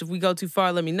too much. If we go too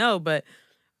far, let me know. But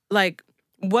like,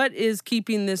 what is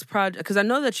keeping this project? Because I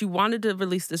know that you wanted to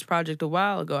release this project a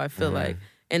while ago. I feel like,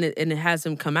 and it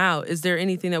hasn't come out. Is there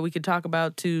anything that we could talk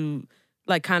about to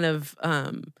like kind of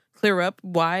clear up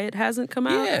why it hasn't come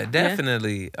out? Yeah,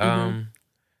 definitely.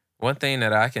 One thing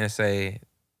that I can say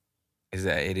is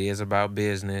that it is about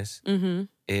business. Mm-hmm.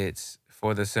 It's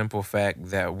for the simple fact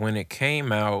that when it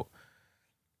came out,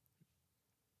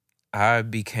 I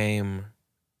became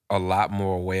a lot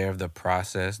more aware of the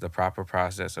process, the proper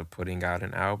process of putting out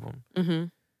an album.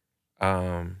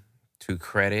 Mm-hmm. To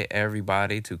credit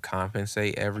everybody, to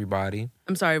compensate everybody.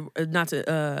 I'm sorry, not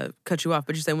to cut you off,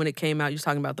 but you said when it came out, you're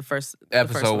talking about the first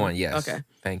Episode 1, yes. Okay.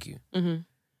 Thank you.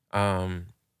 Mm-hmm.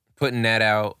 Putting that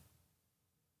out,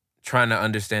 trying to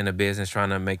understand the business, trying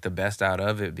to make the best out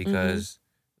of it because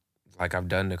like I've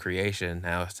done the creation,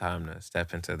 now it's time to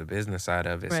step into the business side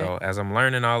of it. Right. So as I'm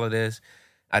learning all of this,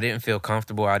 I didn't feel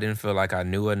comfortable. I didn't feel like I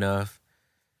knew enough.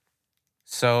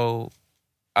 So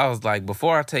I was like,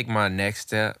 before I take my next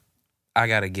step, I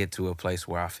got to get to a place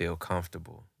where I feel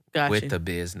comfortable Gotcha. with the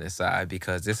business side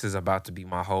because this is about to be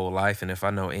my whole life. And if I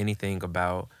know anything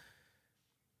about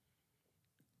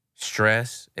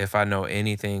stress, if I know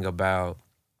anything about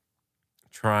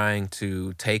trying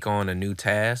to take on a new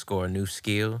task or a new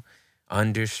skill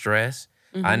under stress,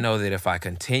 I know that if I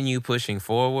continue pushing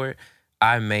forward,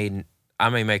 I may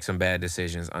make some bad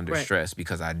decisions under Right. stress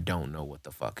because I don't know what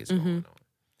the fuck is going on.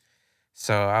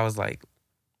 So I was like,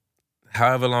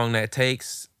 however long that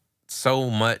takes, so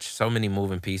many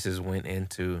moving pieces went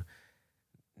into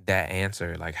that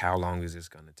answer. Like, how long is this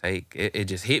going to take? It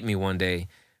just hit me one day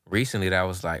recently that I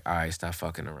was like, all right, stop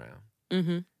fucking around.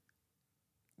 Mm-hmm.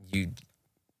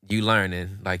 You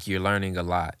learning, like you're learning a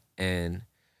lot. And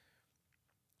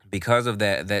because of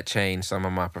that changed some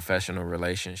of my professional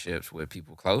relationships with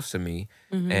people close to me.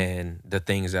 And the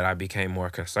things that I became more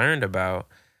concerned about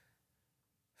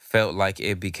felt like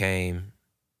it became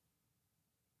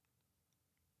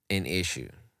an issue.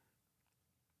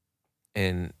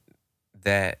 And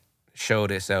that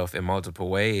showed itself in multiple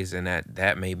ways, and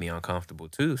that made me uncomfortable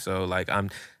too. So like I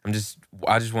just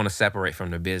want to separate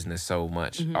from the business so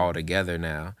much altogether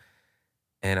now.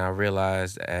 And I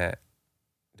realized that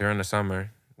during the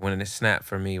summer, when it snapped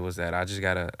for me was that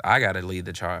I gotta lead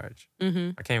the charge.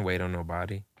 I can't wait on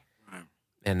nobody. Right.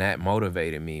 And that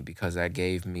motivated me because that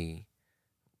gave me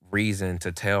reason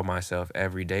to tell myself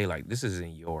every day, like, this is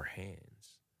in your hands.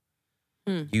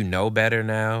 You know better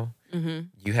now.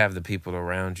 You have the people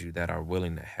around you that are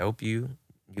willing to help you.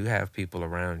 You have people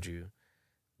around you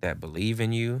that believe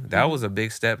in you. That was a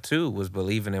big step too, was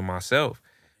believing in myself.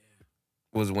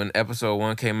 Was when episode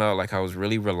 1 came out, like I was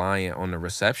really reliant on the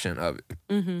reception of it.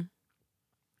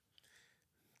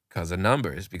 Because of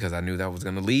numbers, because I knew that was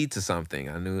going to lead to something.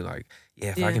 I knew like,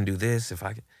 if I can do this,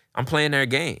 I'm playing their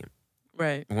game.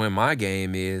 Right. When my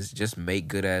game is just make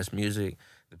good ass music,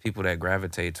 the people that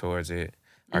gravitate towards it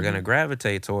are gonna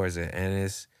gravitate towards it. And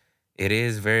it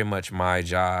is very much my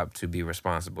job to be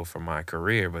responsible for my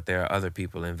career, but there are other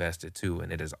people invested too,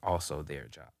 and it is also their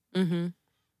job.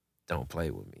 Don't play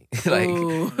with me. Like,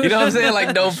 Ooh. you know what I'm saying?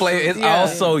 Like, don't play. It's Yeah.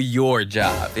 also your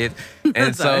job.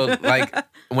 And so like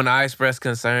when I express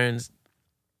concerns,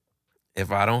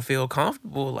 if I don't feel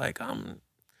comfortable, like I'm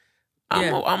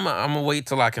gonna wait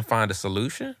till I can find a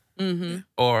solution.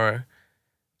 Or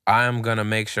I'm going to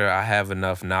make sure I have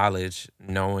enough knowledge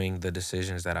knowing the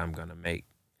decisions that I'm going to make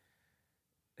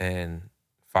and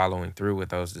following through with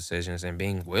those decisions and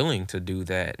being willing to do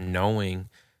that, knowing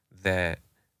that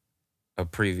a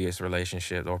previous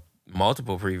relationship or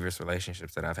multiple previous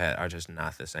relationships that I've had are just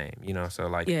not the same, you know? So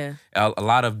like Yeah. a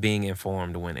lot of being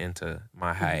informed went into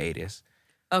my hiatus.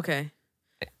 Okay.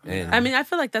 And I mean, I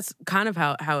feel like that's kind of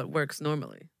how it works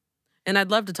normally. And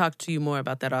I'd love to talk to you more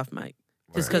about that off mic.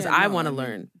 Just because Yeah, I no, want I to mean-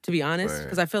 learn, to be honest. Word.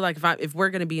 Because I feel like if we're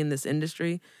going to be in this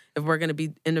industry, if we're going to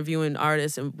be interviewing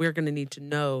artists, and we're going to need to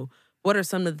know what are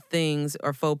some of the things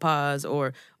or faux pas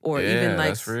or Yeah, even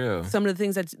like that's real. some of the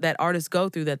things that artists go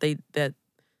through that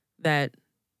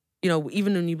you know,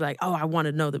 even when you be like, oh, I want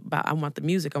to know about, I want the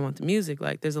music.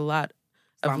 Like there's a lot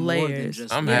of Far more than layers.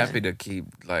 just- I'm Yeah. happy to keep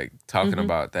like talking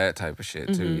about that type of shit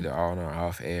too, Mhm. either on or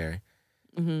off air.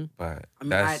 Mm-hmm. But I mean,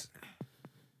 that's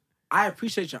I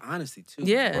appreciate your honesty too.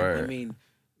 Yeah. Word. I mean,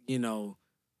 you know,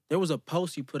 there was a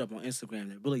post you put up on Instagram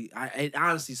that really, it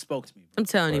honestly spoke to me. Bro. I'm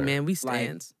telling you, Word. man, we Like-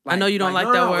 stands. I know you don't like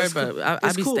no, that no, word, it's cool. but I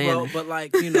It's be cool, standing. bro. But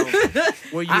like, you know,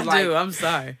 where you I like, do. I'm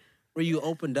sorry. where you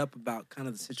opened up about kind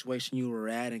of the situation you were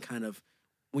at, and kind of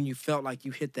when you felt like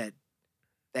you hit that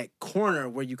corner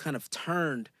where you kind of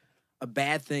turned a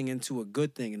bad thing into a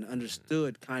good thing and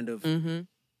understood kind of, Mm-hmm.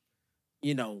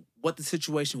 you know, what the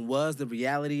situation was, the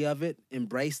reality of it,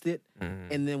 embraced it,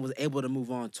 Mhm. and then was able to move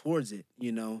on towards it,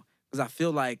 you know? Because I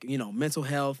feel like, you know, mental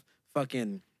health,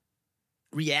 fucking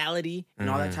reality, and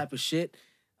all that Mhm. type of shit,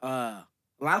 a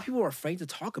lot of people are afraid to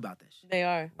talk about that shit. They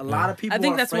are. A lot of people I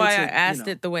think are that's afraid why to, I asked you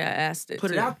know, it the way I asked it.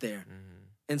 put it too. out there. Mhm.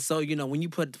 And so, you know, when you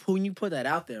put that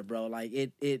out there, bro, like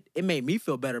it made me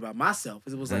feel better about myself.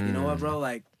 Because it was like, you know what, bro,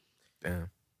 like Damn.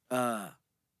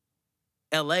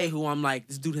 LA, who I'm like,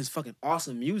 this dude has fucking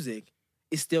awesome music,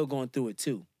 is still going through it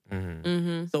too. Mhm.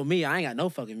 Mm-hmm. So me, I ain't got no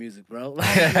fucking music, bro.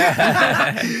 Like,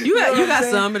 You got know what I'm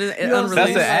saying? some, but it's You know what I'm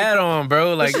That's saying? an unreleased. add-on,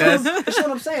 bro. Like that's That's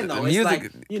what I'm saying though. It's Music-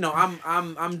 like, you know,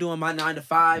 I'm doing my 9 to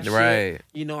 5 shit. right.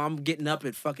 You know, I'm getting up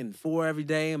at fucking 4 every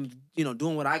day. I'm, you know,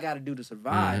 doing what I got to do to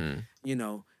survive. Mhm. You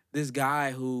know, this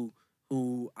guy who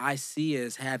I see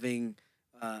as having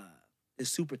this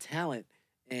super talent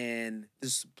and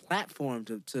this platform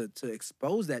to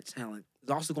expose that talent is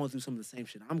also going through some of the same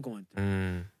shit I'm going through.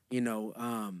 Mm. You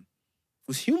know,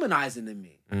 was humanizing to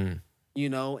me. Mm. You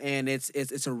know, and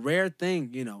it's a rare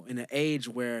thing, you know, in an age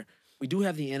where we do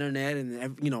have the internet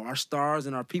and, you know, our stars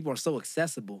and our people are so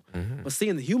accessible. Mhm. But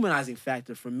seeing the humanizing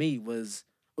factor for me was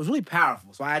really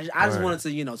powerful. So I just Word. wanted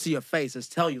to, you know, see your face,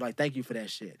 just tell you, like, thank you for that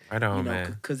shit. Right on, You know,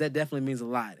 man. because that definitely means a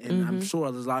lot. And I'm Mhm.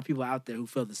 sure there's a lot of people out there who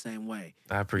feel the same way.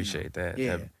 I appreciate that.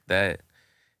 Yeah. That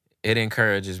it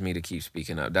encourages me to keep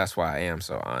speaking up. That's why I am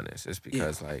so honest. It's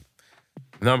because like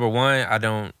number one, I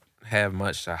don't have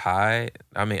much to hide.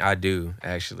 I mean, I do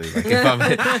actually. Like if I'm,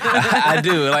 I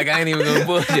do. Like I ain't even gonna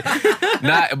bullshit.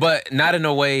 Not in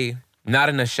a way, not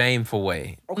in a shameful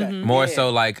way. Okay. Mhm. More Yeah. so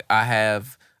like I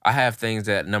have things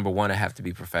that number one I have to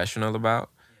be professional about,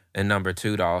 and number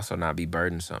two to also not be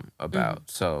burdensome about.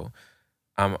 So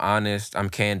I'm honest. I'm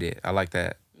candid. I like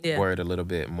that Yeah. word a little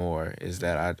bit more. Is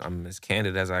that I'm as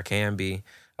candid as I can be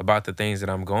about the things that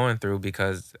I'm going through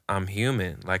because I'm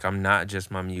human. Like I'm not just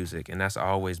my music, and that's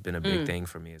always been a big thing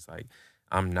for me. It's like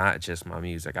I'm not just my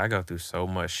music. I go through so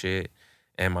much shit,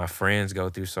 and my friends go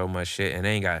through so much shit, and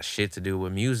they ain't got shit to do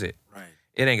with music. Right.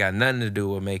 It ain't got nothing to do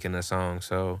with making a song.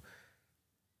 So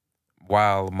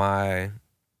while my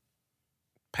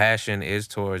passion is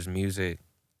towards music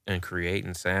and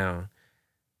creating sound,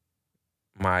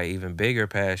 my even bigger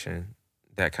passion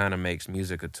that kind of makes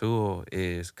music a tool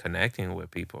is connecting with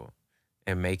people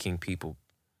and making people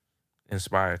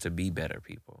inspired to be better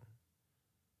people.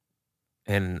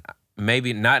 And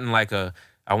maybe not in like a,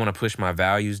 I want to push my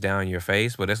values down your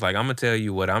face, but it's like, I'm going to tell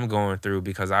you what I'm going through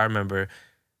because I remember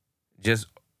just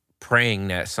praying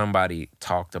that somebody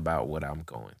talked about what I'm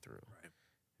going through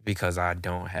because I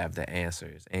don't have the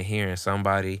answers. And hearing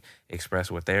somebody express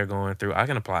what they're going through, I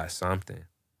can apply something.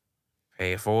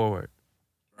 Pay it forward.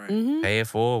 Right. Mhm. Pay it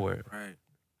forward. Right.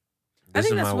 I This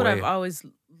think is that's my what way. I've always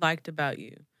liked about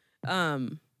you.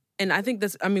 And I think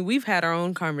that's, I mean, we've had our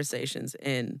own conversations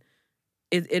and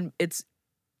it's,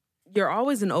 you're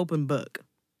always an open book.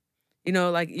 You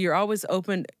know, like you're always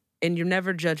open and you're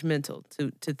never judgmental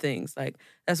to things. Like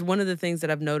that's one of the things that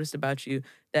I've noticed about you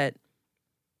that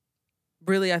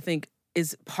really I think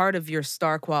is part of your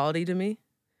star quality to me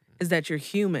is that you're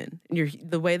human. And you're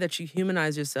the way that you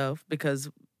humanize yourself, because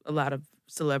a lot of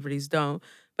celebrities don't,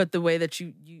 but the way that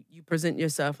you present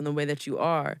yourself and the way that you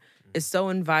are is so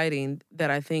inviting that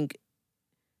I think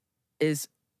is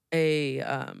a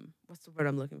what's the word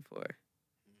I'm looking for?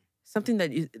 Something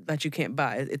that you can't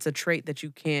buy. It's a trait that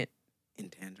you can't.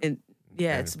 Intangible. And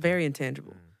yeah, it's very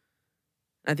intangible.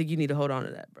 I think you need to hold on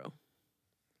to that, bro.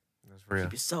 That's real.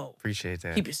 Keep your soul. Appreciate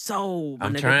that. Keep your soul, my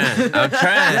I'm nigga. trying. I'm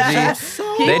trying,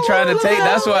 G. They trying to take.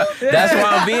 That's why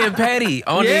I'm being petty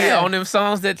on Yeah. on them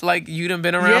songs that like you done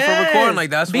been around for Yes. recording. Like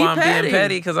that's Be why I'm petty. being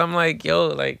petty because I'm like, yo,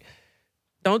 like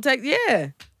Don't take. Yeah.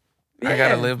 I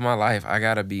gotta live my life. I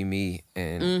gotta be me,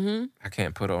 and Mm-hmm. I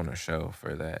can't put on a show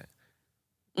for that.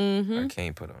 Mm-hmm. I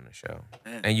can't put on a show,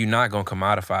 Man. and you're not gonna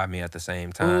commodify me at the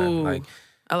same time, Ooh, like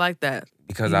I like that.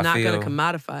 because You're I not feel gonna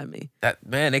commodify me. that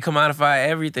man, they commodify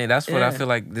everything. That's what I Yeah. feel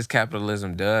like this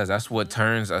capitalism does. That's what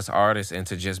turns us artists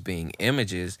into just being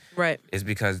images. Right. Is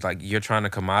because like you're trying to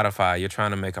commodify, you're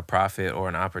trying to make a profit or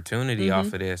an opportunity off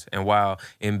of this. And while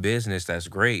in business that's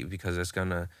great because it's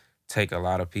gonna take a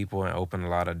lot of people and open a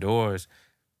lot of doors,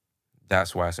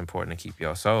 that's why it's important to keep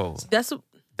your soul. That's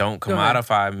Don't Go ahead.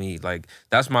 commodify me. Like,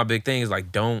 that's my big thing is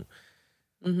like, don't.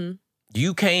 mm-hmm.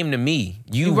 You came to me.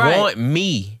 You Right. want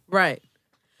me Right.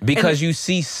 because you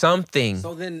see something.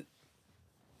 So then,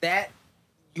 that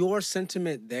your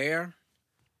sentiment there,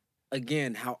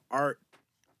 again, how art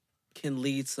can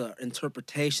lead to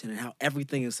interpretation and how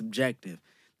everything is subjective.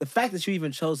 The fact that you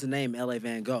even chose the name L.A.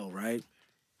 Van Gogh, right?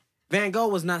 Van Gogh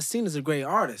was not seen as a great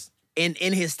artist in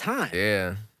his time.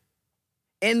 Yeah.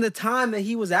 In the time that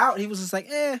he was out, he was just like,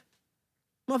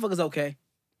 motherfucker's okay.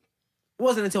 It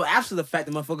wasn't until after the fact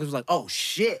that motherfuckers was like, oh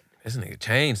shit, This nigga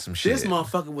changed some shit. this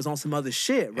motherfucker was on some other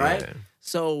shit, right? Yeah.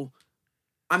 So,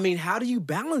 I mean, how do you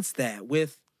balance that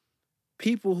with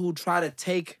people who try to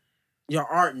take your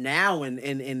art now and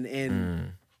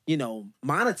you know,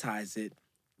 monetize it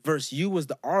versus you as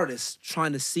the artist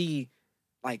trying to see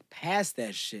like past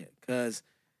that shit? Because,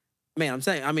 man, I'm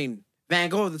saying, I mean, Van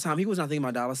Gogh at the time, he was not thinking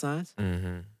about dollar signs.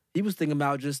 Mm-hmm. He was thinking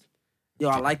about just, yo,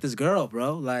 I like this girl,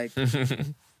 bro. Like,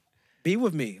 be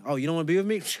with me. Oh, you don't want to be with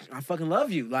me? I fucking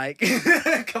love you. Like,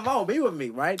 come on, be with me,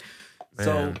 right?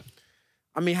 So, Man.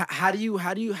 I mean, how do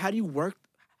you work,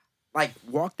 like,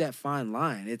 walk that fine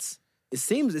line? It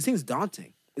seems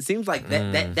daunting. It seems like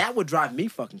that would drive me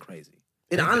fucking crazy.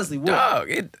 It honestly would. Dog,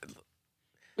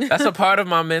 that's a part of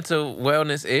my mental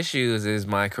wellness issues is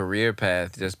my career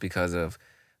path just because of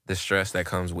the stress that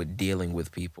comes with dealing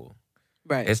with people.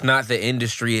 Right. It's not the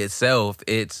industry itself.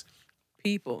 It's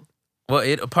people. well,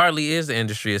 it partly is the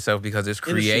industry itself because it's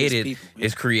Industry is created. people, yeah.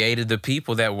 It's created the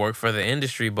people that work for the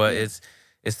industry, but it's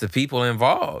the people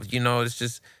involved. You know, it's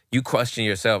just you question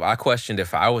yourself. I questioned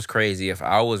if I was crazy, if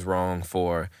I was wrong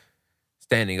for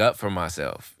standing up for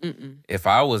myself, if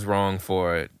I was wrong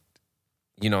for,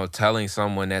 you know, telling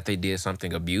someone that they did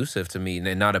something abusive to me,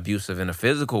 and not abusive in a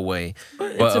physical way,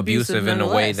 But but it's abusive in a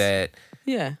way nonetheless. that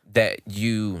Yeah.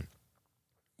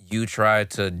 you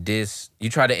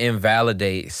try to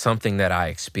invalidate something that I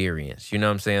experienced. You know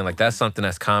what I'm saying? Like that's something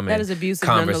that's common That is abusive.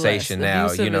 conversation now.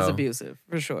 Abusive You know, is abusive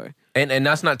for sure. and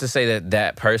that's not to say that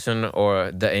that person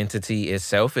or the entity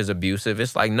itself is abusive.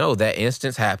 It's like, no, that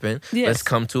instance happened. Yes. Let's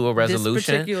come to a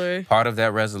resolution. particular- Part of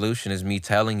that resolution is me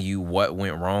telling you what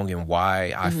went wrong and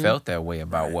why I Mm-hmm. felt that way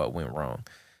about what went wrong.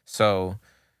 So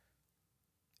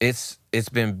it's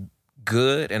been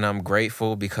good, and I'm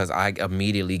grateful because I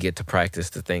immediately get to practice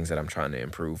the things that I'm trying to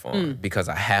improve on because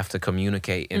I have to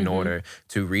communicate in order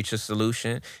to reach a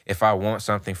solution. If I want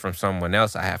something from someone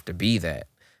else, I have to be that.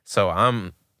 So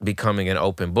I'm becoming an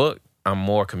open book. I'm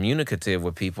more communicative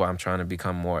with people. I'm trying to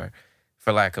become more,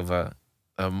 for lack of a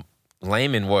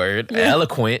layman word,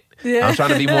 eloquent. Yeah. I'm trying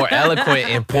to be more eloquent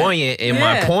and poignant in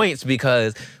my Yeah. points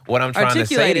because what I'm trying to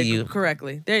say Articulate to it you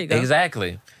correctly. There you go.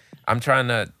 exactly. I'm trying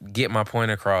to get my point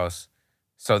across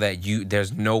so that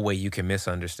there's no way you can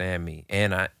misunderstand me.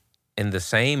 And in the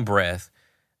same breath,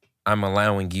 I'm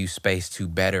allowing you space to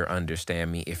better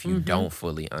understand me if you don't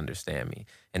fully understand me.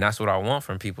 And that's what I want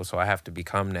from people. So I have to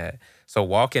become that. So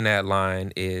walking that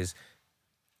line is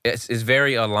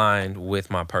very aligned with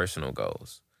my personal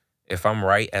goals. If I'm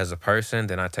right as a person,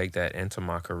 then I take that into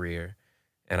my career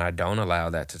and I don't allow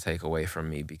that to take away from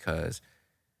me because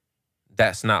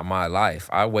that's not my life.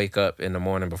 I wake up in the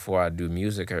morning before I do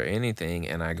music or anything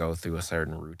and I go through a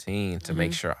certain routine to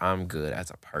make sure I'm good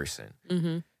as a person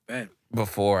Bad.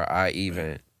 before I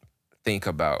even think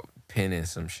about penning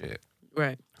some shit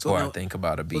Right. or I now- think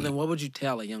about a So beat. then what would you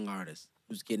tell a young artist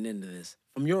who's getting into this?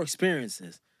 From your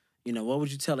experiences, you know, what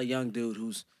would you tell a young dude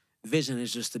whose vision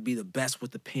is just to be the best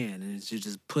with the pen and to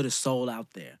just put his soul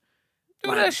out there? Do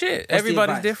Like, that shit. what's the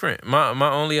Everybody's advice? different. My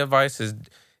only advice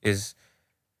is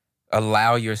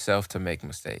allow yourself to make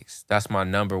mistakes. That's my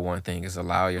number one thing is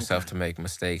allow yourself to make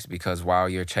mistakes because while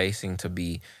you're chasing to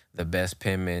be the best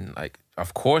penman, like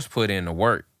of course put in the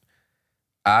work.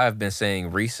 I've been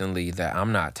saying recently that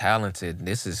I'm not talented.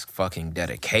 This is fucking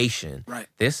dedication. Right.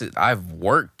 I've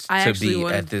worked I to actually be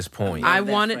wanted- at this point. I love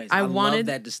that wanted- phrase. I love wanted-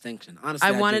 that distinction. Honestly,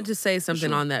 I wanted do. to say something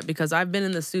sure. on that because I've been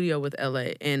in the studio with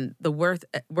LA and the work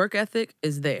ethic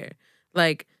is there.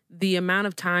 Like the amount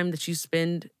of time that you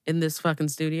spend in this fucking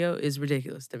studio is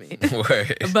ridiculous to me.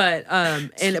 Word. But I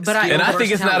and I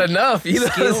think it's not talent. enough. You know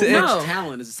what I'm Skill saying? No. versus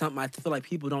talent is something I feel like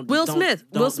people don't. Will don't- Smith.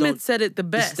 don't- Will Smith don't said it the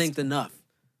best. distinct enough,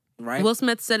 right? Will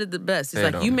Smith said it the best. He's Say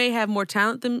it like, on you me. may have more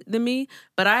talent than me,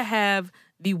 but I have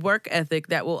the work ethic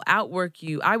that will outwork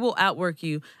you. I will outwork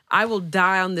you. I will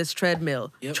die on this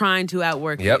treadmill Yep. trying to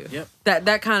outwork Yep. you. Yep.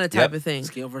 That kind of type Yep. of thing.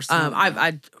 Skill versus talent.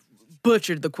 I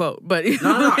butchered the quote, but you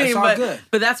know No, what I it's mean? all good.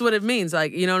 But that's what it means.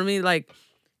 Like, you know what I mean? Like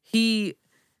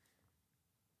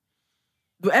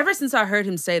ever since I heard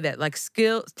him say that, like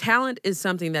talent is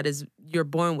something that is you're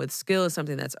born with. Skill is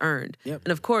something that's earned. Yep.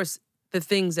 And of course, the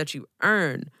things that you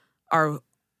earn are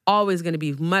always going to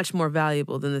be much more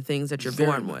valuable than the things that you're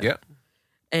born with. Yep.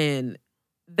 And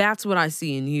that's what I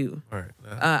see in you. All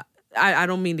right. I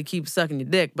don't mean to keep sucking your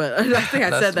dick, but I think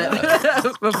I said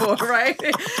that before, right?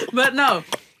 But no.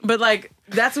 But like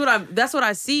that's what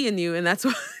I see in you, and that's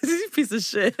what you piece of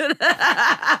shit.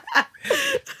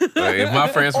 If my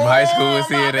friends from high school was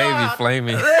here, they'd be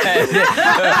flaming.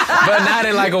 But not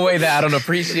in like a way that I don't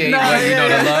appreciate, but you know,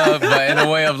 the love, but in a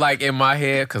way of like in my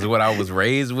head, because what I was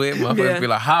raised with, my friends be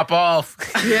like, hop off.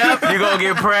 Yep. You gonna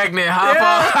get pregnant, hop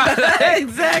off.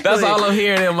 Exactly. That's all I'm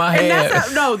hearing in my head.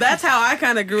 That's how I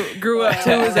kind of grew up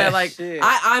too. Is that like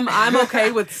I'm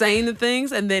okay with saying the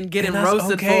things and then getting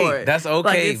roasted for it. That's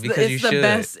okay like, because you should.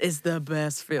 It's the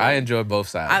best feeling. I enjoy both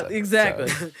sides. Exactly.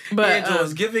 So. But He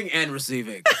enjoys giving and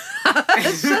receiving.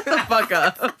 shut the fuck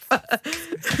up.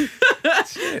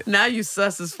 Now you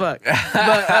sus as fuck.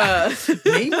 But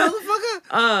Me,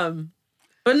 motherfucker?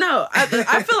 but no, I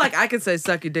feel like I could say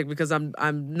suck your dick because I'm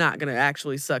not gonna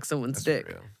actually suck someone's That's dick.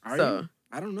 real. Are So you?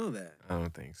 I don't know that. I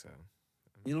don't think so.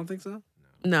 You don't think so?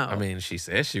 no. I mean, she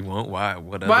says she won't. Why?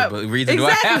 What Why- other reason do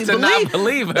I have to not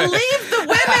believe her? Believe the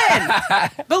women.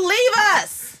 Believe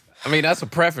us. I mean, that's a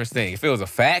preference thing. If it was a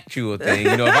factual thing,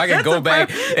 you know, if I could go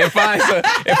back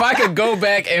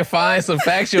and find some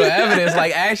factual evidence,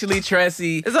 like actually,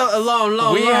 Tressie, It's a long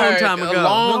time ago. a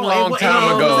long It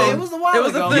time ago. was a while It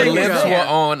was a ago. thing Your lips ago. were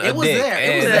on a It was dick. there.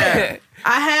 It was and- there.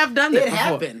 I have done it It before.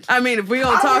 happened. I mean, if we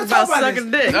gonna I talk wanna about talk about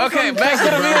sucking this. dick. Okay, back to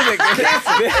the music.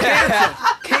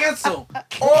 Cancel.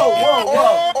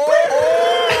 Whoa.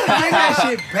 Bring that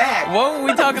shit back. What were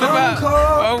we talking about?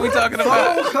 What were we talking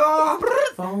about?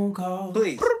 Phone call.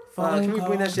 Please. Can we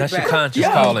bring that shit That's back? your conscience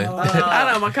calling.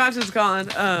 I know my conscience is calling.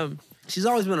 She's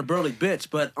always been a burly bitch,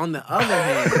 but on the other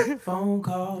hand, phone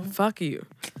call. Fuck you.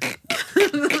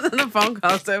 The phone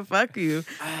call said fuck you.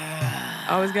 I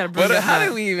always gotta bring But that how up.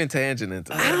 did we even tangent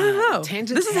into I that? don't know.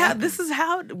 Tangents This is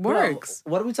how it works.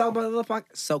 What are we talking about in the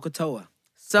podcast? Sokotoa.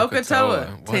 Sokotoa. What is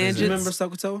it? Tangents. Remember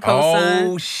Sokotoa?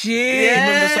 Oh shit!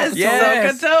 Yes,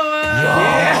 Yes.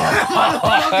 Sokotoa.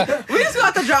 We just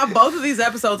got to drop both of these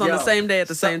episodes on the same day at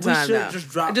the same time. We should now. just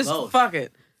drop both. Fuck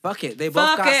it. Fuck it. They both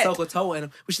Fuck got it. Sokotoa in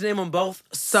them. We should name them both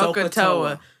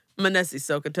Sokotoa. Manesi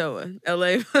Sokotoa.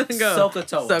 LA go.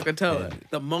 Sokotoa. Sokotoa.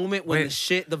 The moment when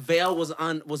the veil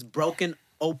was broken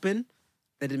open.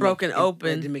 That didn't Broken make, open.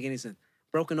 That didn't make any sense.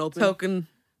 Broken open. Token.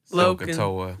 Loken.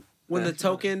 Sokotoa. When the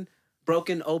token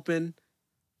broken open.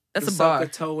 That's the a bar.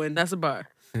 Sokotoan. That's a bar.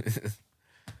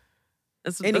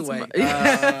 Anyway,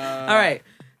 All right.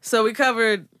 So we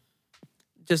covered,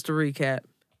 just to recap,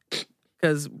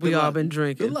 because we all been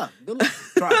drinking. Good luck.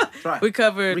 Try. We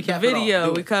covered Recap the it all. video.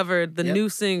 Do We it. covered the Yep. new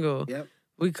single. Yep.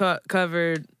 We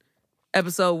covered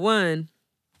episode 1,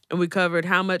 and we covered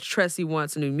how much Tressie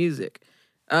wants new music.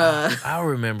 I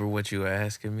remember what you were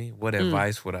asking me. What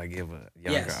advice would I give a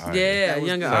younger Yes. artist? Yeah, That was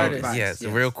younger good artist. advice. Yes,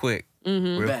 Yes. real quick.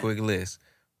 Real Bet. quick list.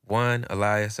 1,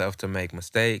 allow yourself to make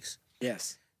mistakes.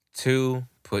 Yes. 2,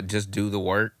 just do the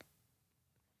work.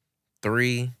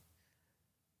 3,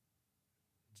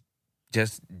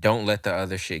 just don't let the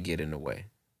other shit get in the way.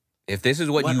 If this is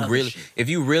what What you other really, shit? if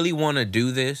you really want to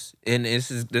do this, and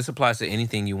this applies to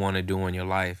anything you want to do in your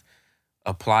life,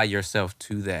 apply yourself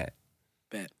to that.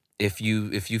 Bet. If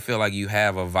you feel like you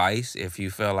have a vice, if you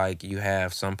feel like you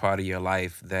have some part of your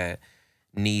life that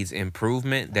needs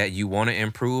improvement that you want to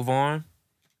improve on,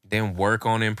 then work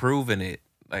on improving it.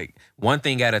 Like one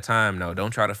thing at a time. No,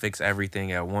 don't try to fix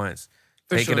everything at once.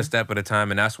 Take it a step at a time,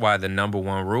 and that's why the number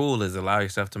one rule is allow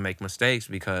yourself to make mistakes,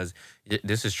 because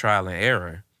this is trial and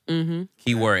error. Mm-hmm.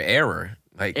 Keyword error,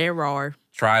 like Error.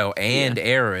 trial and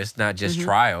error. It's not just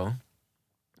trial.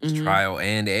 It's trial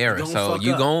and error. Don't So fuck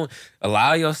you up. gon'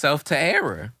 allow yourself to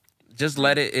error. Just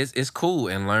let it. It's cool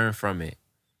and learn from it.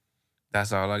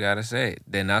 That's all I gotta say.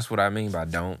 Then that's what I mean by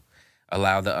don't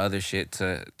allow the other shit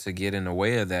to get in the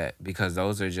way of that, because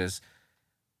those are just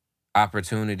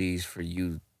opportunities for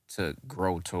you to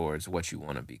grow towards what you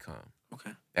want to become.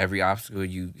 Okay. Every obstacle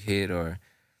you hit, or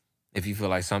if you feel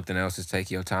like something else is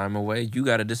taking your time away, you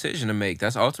got a decision to make.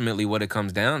 That's ultimately what it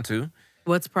comes down to.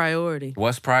 What's priority?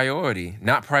 What's priority?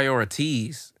 Not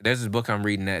priorities. There's this book I'm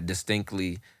reading that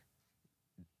distinguishes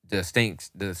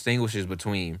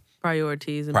between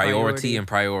Priorities and priority and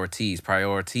priorities.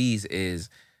 Priorities is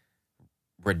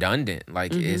redundant.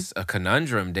 Like it's a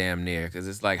conundrum damn near, because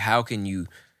it's like, how can you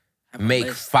Have a make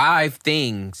list. 5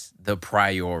 things the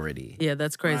priority Yeah,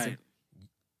 that's crazy. Right.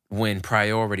 when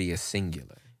priority is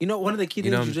singular? You know, one of the key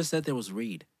You things know- you just said there was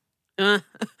read.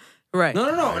 Right. No.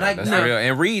 Like, That's no. real.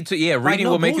 And read too. Yeah, reading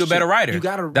no will make you a better bullshit.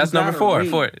 writer. You That's number gotta 4. read.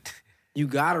 For it. You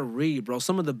gotta read, bro.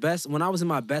 Some of the best, when I was in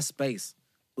my best space,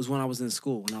 was when I was in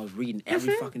school, when I was reading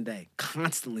every fucking day,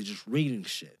 constantly just reading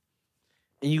shit.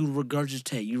 And you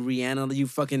regurgitate, you reanalyze, you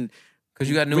fucking Because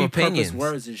you got new repurpose opinions.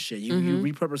 words and shit. You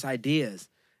repurpose ideas.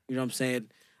 You know what I'm saying?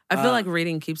 I feel like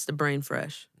reading keeps the brain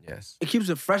fresh. Yes. It keeps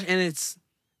it fresh, and it's,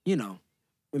 you know,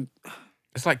 when,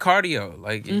 It's like cardio.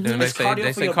 Like you know, It's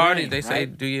cardio for your brain, they say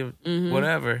right? do you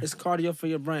whatever. it's cardio for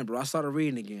your brain, bro. I started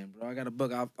reading again, bro. I got a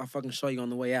book. I'll fucking show you on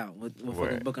the way out what fucking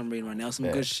Word. book I'm reading right now. Some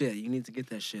Bet. good shit. You need to get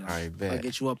that shit. Alright, I'll bet.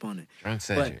 get you up on it. Ron But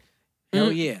Cedric.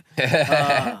 hell yeah.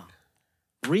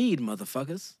 Read,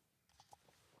 motherfuckers.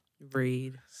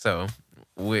 Read. So,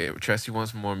 Trusty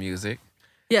wants more music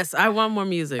Yes, I want more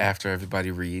music. after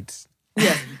everybody reads.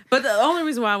 Yes, but the only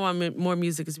reason why I want more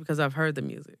music is because I've heard the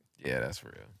music. Yeah, that's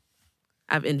real.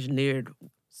 I've engineered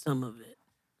some of it.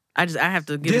 I have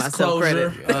to give myself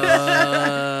credit.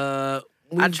 I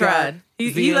tried.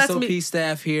 He lets me. VSOP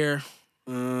staff here.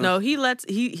 No, he lets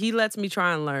me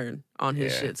try and learn on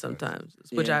his Yeah. shit sometimes,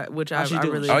 which Yeah. I How's she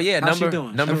doing? really. Oh yeah, How's she number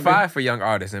doing? number She 5 for young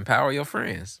artists: empower your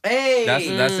friends. Hey,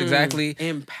 That's exactly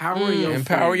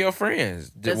empower your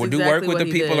friends. That's Do exactly work with what the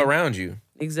he people did. around you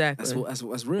Exactly.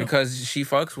 That's real. because she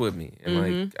fucks with me and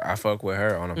like I fuck with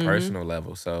her on a personal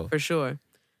level. So For sure.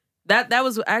 That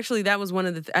was one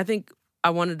of the I think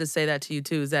I wanted to say that to you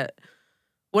too, is that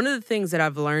one of the things that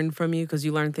I've learned from you, because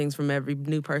you learn things from every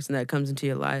new person that comes into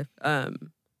your life,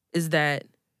 is that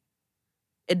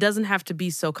it doesn't have to be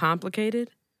so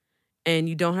complicated, and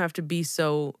you don't have to be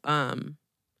so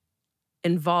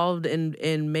involved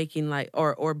in making like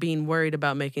or being worried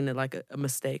about making it like a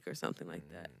mistake or something like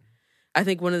that. I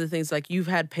think one of the things, like, you've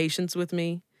had patience with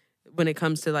me when it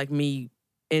comes to like me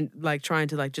and like trying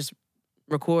to like just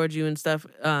record you and stuff.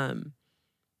 And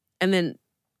then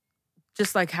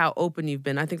just like how open you've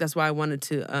been. I think that's why I wanted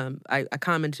to I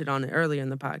commented on it earlier in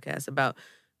the podcast about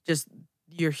just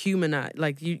your humanize,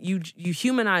 like you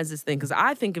humanize this thing, because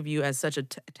I think of you as such a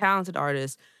talented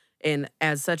artist and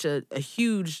as such a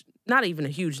huge, not even a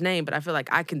huge name, but I feel like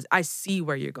I see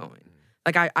where you're going.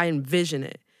 Like I envision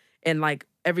it. And like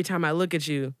every time I look at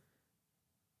you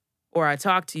or I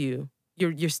talk to you,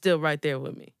 you're still right there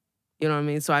with me. You know what I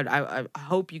mean? So I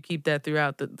hope you keep that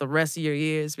throughout the rest of your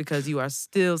years, because you are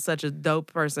still such a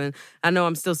dope person. I know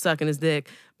I'm still sucking his dick,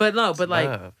 but no, but like,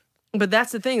 love. but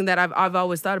that's the thing that I've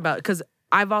always thought about, because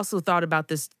I've also thought about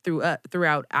this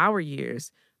throughout our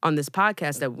years on this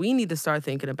podcast that we need to start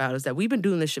thinking about, is that we've been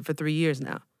doing this shit for 3 years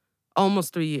now,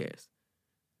 almost 3 years,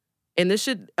 and this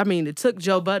shit. I mean, it took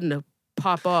Joe Budden to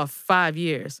pop off 5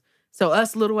 years. So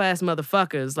us little ass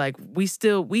motherfuckers, like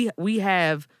we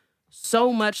have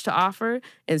so much to offer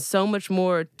and so much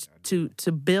more to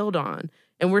build on,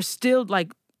 and we're still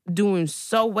like doing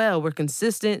so well. We're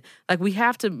consistent. Like, we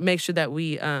have to make sure that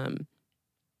we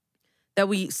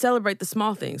celebrate the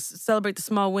small things, celebrate the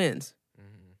small wins,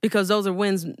 because those are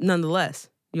wins nonetheless.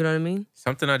 You know what I mean?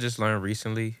 Something I just learned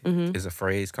recently is a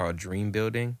phrase called dream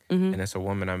building, and it's a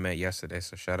woman I met yesterday.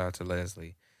 So shout out to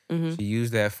Leslie. She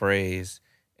used that phrase,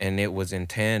 and it was in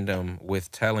tandem with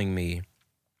telling me,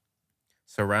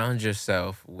 surround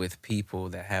yourself with people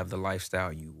that have the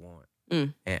lifestyle you want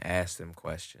and ask them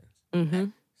questions.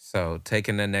 So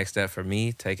taking the next step for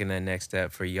me, taking that next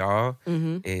step for y'all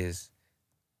is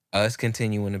us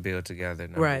continuing to build together,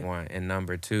 number one. And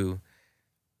number two,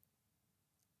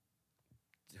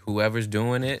 whoever's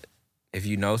doing it, if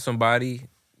you know somebody,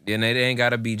 then it ain't got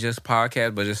to be just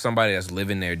podcast, but just somebody that's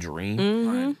living their dream.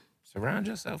 Right. Surround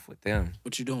yourself with them.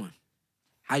 What you doing?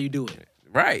 How you do it?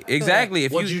 Right, exactly.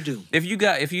 If What'd you do? If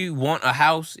you want a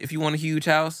house, if you want a huge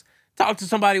house, talk to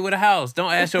somebody with a house.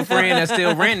 Don't ask your friend that's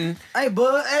still renting. Hey,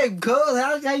 bud. Hey, cuz,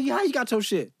 how you got your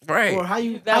shit? Right. Or how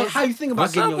you think about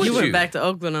What's getting up your with You shit? went back to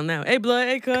Oakland on that. Hey, blood.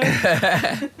 Hey, cuz.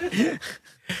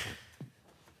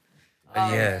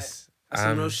 Yes. That's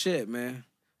some real shit, man.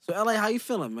 So, LA, how you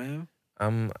feeling, man?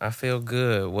 I feel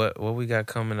good. What we got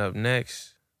coming up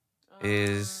next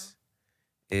is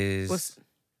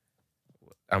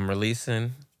I'm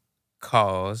releasing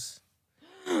Cause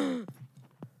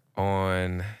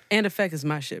on. And Effect is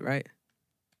my shit, right?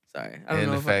 Sorry, I don't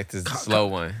And know. the fact is the slow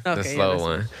one. The Okay, yeah, slow that's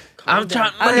one. Calm I'm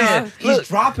trying. down. Man, He's look,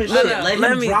 dropping shit.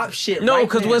 Let him drop shit. No, right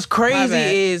because now. what's My crazy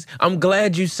bad. is I'm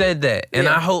glad you said that, and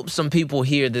Yeah. I hope some people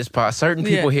hear this certain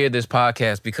people hear this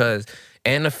podcast, because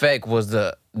And Effect was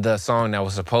the song that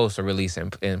was supposed to release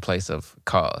in place of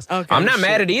Cause. Okay, I'm not shit.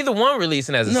 mad at either one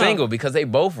releasing as a single, because they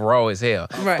both raw as hell.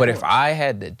 Right. But if I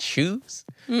had to choose,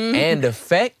 And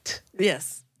Effect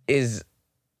Yes. is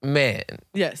Man,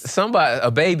 Yes. a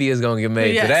baby is gonna get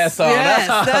made to that Yes. song. Yes, that's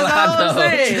all that's all I I'm know.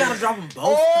 saying. You gotta drop them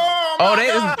both.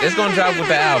 It's gonna drop with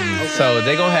the album, so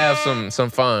they're gonna have some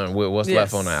fun with what's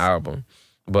left Yes. on the album.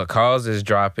 But Cause is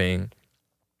dropping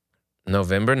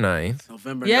November 9th.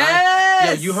 November 9th. Yes.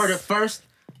 Yeah, you heard it first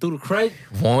through the crate.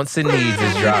 Wants and Needs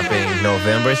is dropping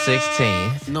November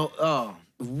 16th. No,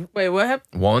 Wait, what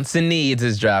happened? Wants and Needs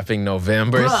is dropping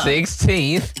November Bruh.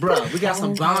 16th. bruh, we got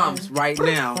some bombs right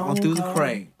now on through the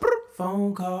crate.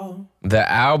 Phone call. The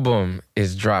album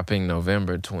is dropping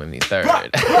November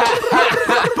 23rd.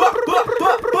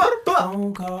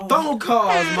 Phone call. Phone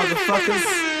calls, motherfuckers.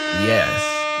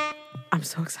 Yes. I'm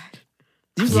so excited.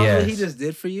 You love Yes. what he just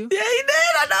did for you? Yeah, he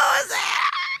did. I know it's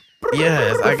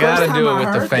Yes, I First gotta time do I it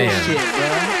with the heard this fam. shit,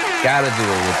 bruh. Gotta do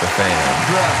it with the fam.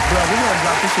 Bruh, we gonna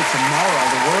drop this shit tomorrow.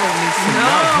 The world needs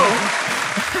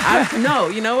to know. No,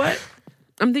 you know what?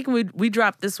 I'm thinking we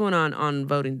dropped this one on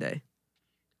voting day.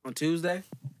 On Tuesday?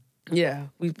 Yeah,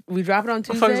 we drop it on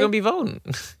Tuesday. Motherfuckers gonna be voting.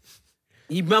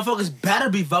 You motherfuckers better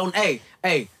be voting.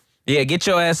 Hey, Yeah, get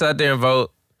your ass out there and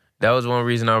vote. That was one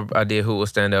reason I did Who Will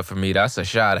Stand Up For Me. That's a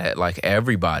shot at like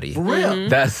everybody. for real.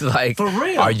 That's like, For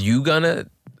real. Are you gonna?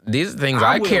 These are things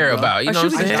I I will, care bro. about. You Or know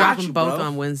should what we I'm just saying? drop Got you, them both bro.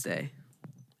 on Wednesday?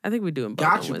 I think we do them both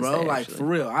Got on you, Wednesday. bro. Like, actually. for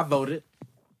real. I voted.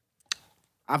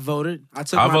 I voted. I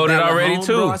took I my voted ballot already, home,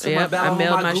 too. Bro. I took my Yep, ballot I home.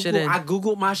 mailed my shit in. I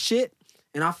Googled my shit,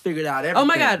 and I figured out everything. Oh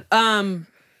my God.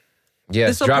 Yes,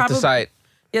 This'll drop the probab- site.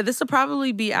 Yeah, this will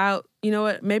probably be out. You know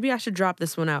what? Maybe I should drop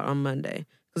this one out on Monday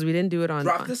because we didn't do it on.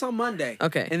 Drop this on Monday.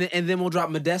 Okay. And then we'll drop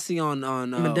Medesi on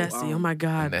Medesi. Oh my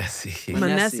God. Messy.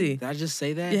 Manesi. Did I just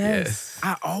say that? Yes.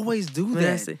 I always do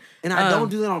that. Manesi. And I don't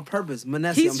do that on purpose.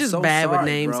 Manesi, He's I'm just so bad with sorry,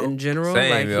 names bro. in general.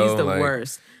 Same, like yo, he's the like-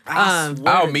 worst. I swear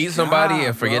I'll to meet somebody God,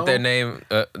 and forget bro. their name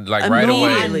like right away.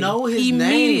 I Immediately. know his name,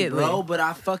 Immediately. bro, but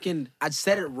I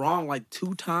said it wrong like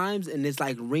 2 times, and it's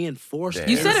like reinforced. Damn.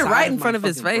 You said it inside right in my front of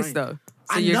his fucking face brain. though,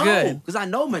 so I you're know, good. because I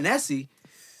know Manesi.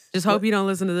 Just hope you don't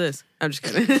listen to this. I'm just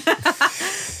kidding.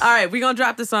 All right, we're gonna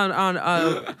drop this on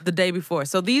the day before.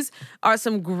 So these are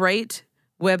some great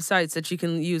websites that you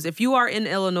can use if you are in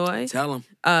Illinois. Tell him.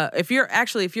 If you're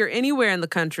anywhere in the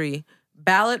country,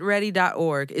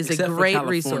 ballotready.org is a great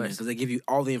resource. because they give you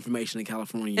all the information in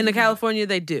California. In the California,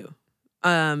 they do.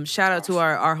 Shout out to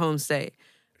our home state.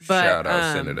 But Shout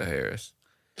out Senator Harris.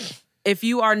 if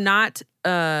you are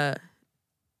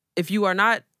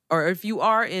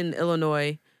in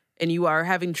Illinois and you are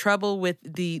having trouble with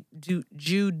the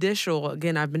judicial,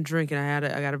 again, I've been drinking. I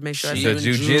gotta make sure. I The say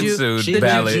it. jujitsu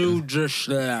ballot.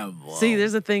 See,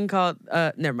 there's a thing called.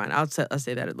 Never mind. I'll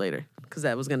say that later because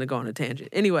that was gonna go on a tangent.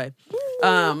 Anyway,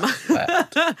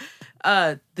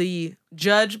 the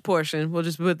judge portion. We'll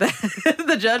just put that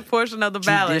the judge portion of the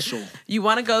ballot. Judicial. You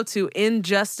want to go to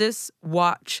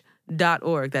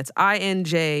injusticewatch.org. That's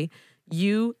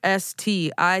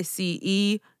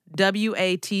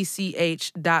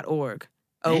injusticewatch.org.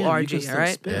 O-R-G, all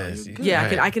right? Yes, Yeah,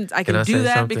 I can I do say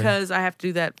that something? because I have to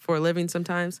do that for a living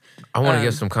sometimes. I want to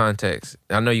give some context.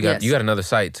 I know you got yes. another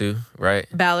site too, right?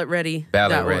 Ballotready.org.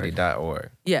 Ballotready.org.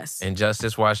 Yes.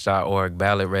 Injusticewatch.org,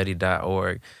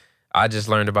 ballotready.org. I just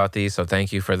learned about these, so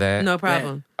thank you for that. No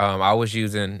problem. I was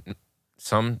using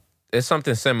it's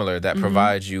something similar that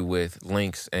provides you with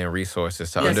links and resources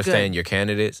to Yes, understand good. your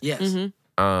candidates. Yes.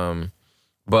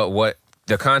 But what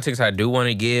the context I do want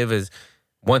to give is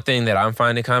one thing that I'm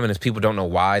finding common is people don't know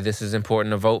why this is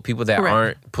important to vote. People that Correct.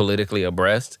 aren't politically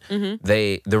abreast,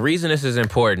 the reason this is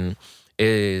important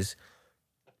is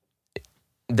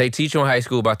they teach you in high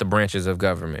school about the branches of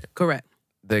government. Correct.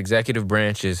 The executive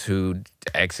branch is who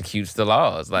executes the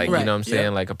laws, like you Right. know what I'm saying,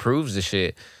 Yep. like approves the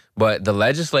shit. But the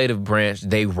legislative branch,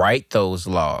 they write those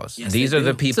laws. Yes, These they are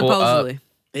the do. people Supposedly.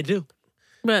 They do.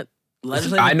 But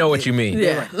I know what you mean.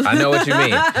 Yeah. I know what you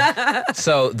mean.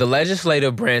 So the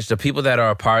legislative branch, the people that are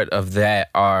a part of that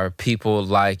are people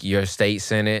like your state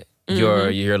senate,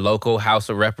 your local House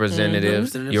of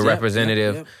Representatives, your Yep,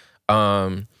 representative.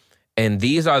 yep. And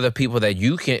these are the people that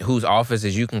whose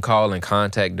offices you can call and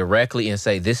contact directly and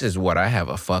say, this is what I have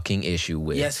a fucking issue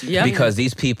with. Yes, you Yep. can. Because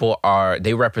these people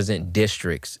they represent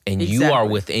districts and you are Exactly.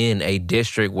 within a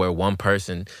district where one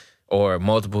person or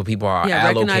multiple people are yeah,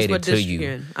 recognize allocated what to district you.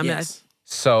 you're in. I mean, Yes.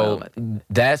 So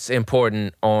that's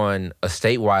important on a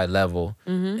statewide level.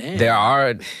 Damn. There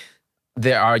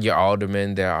are your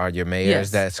aldermen, there are your mayors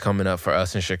Yes. that's coming up for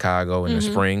us in Chicago in the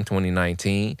spring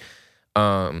 2019.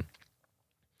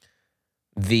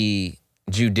 The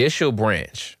judicial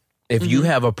branch, if you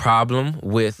have a problem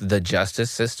with the justice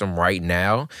system right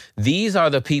now, these are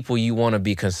the people you want to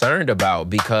be concerned about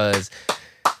because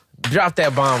drop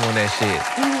that bomb on that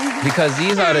shit. Because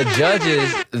these are the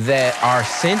judges that are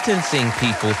sentencing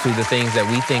people to the things that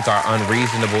we think are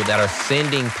unreasonable, that are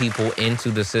sending people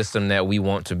into the system that we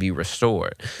want to be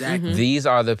restored. Exactly. These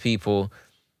are the people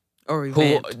Or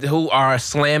revamped. who are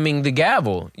slamming the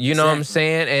gavel. You know what I'm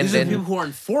saying? And These are the then people who are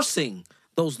enforcing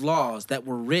those laws that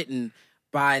were written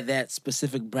by that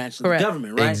specific branch of Correct. the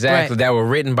government, right? exactly Right. that were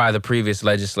written by the previous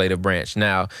legislative branch.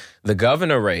 Now, the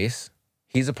governor race,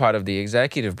 he's a part of the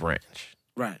executive branch.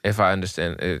 Right. If I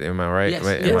understand, am I right? Yes,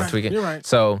 Am you're I right. tweaking? You're right.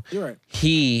 So You're right.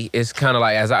 he is kind of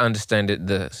like, as I understand it,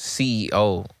 the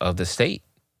CEO of the state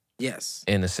Yes.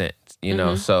 in a sense, you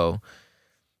know. So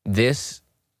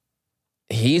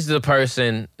he's the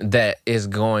person that is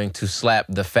going to slap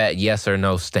the fat yes or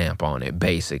no stamp on it,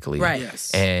 basically. Right.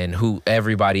 Yes. And who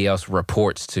everybody else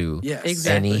reports to. Yes.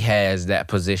 Exactly. And he has that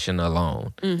position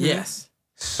alone. Yes.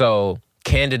 So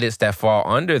candidates that fall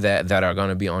under that are going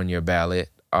to be on your ballot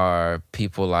are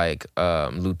people like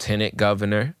Lieutenant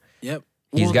Governor. Yep.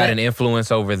 He's Well, got that- an influence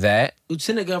over that,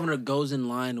 Lieutenant Governor goes in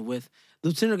line with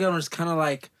Lieutenant Governor is kind of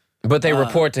like but they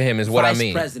report to him is what I Vice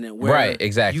mean. President, where Right,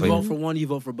 exactly. You vote for one, you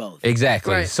vote for both.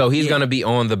 Exactly. Right. So he's Yeah. going to be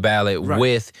on the ballot Right.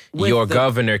 with your the-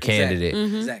 governor Exactly. candidate.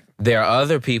 Exactly. There are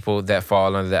other people that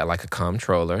fall under that, like a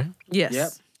comptroller. Yes.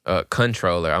 Yep.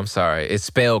 Controller, I'm sorry. It's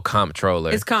spelled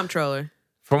comptroller. It's comptroller.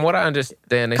 From what I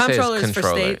understand, they say Comptroller it's is for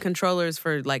controller. state. Controller is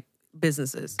for like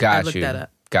businesses. I Got looked you. that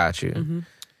up. Got you. And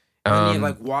you have Um,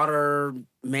 like water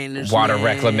management, water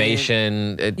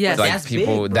reclamation. Yes. Like That's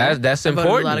people, big, bro. that's I voted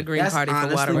important. a lot of Green That's Party for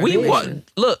water honestly We big. reclamation.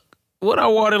 look what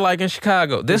our water like in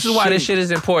Chicago. This is why this shitty. shit is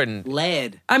important.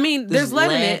 lead. I mean, there's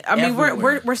lead in it. I mean,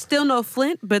 everywhere. we're still no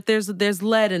Flint, but there's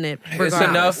lead in it. It's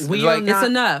regardless. enough. We like, are not, It's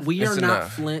enough. We are It's not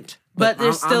enough. Flint, But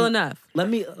there's I'm- still I'm- enough. Let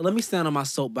me stand on my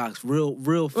soapbox real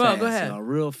fast, Well, go ahead. y'all,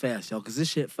 real fast, y'all, because this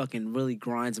shit fucking really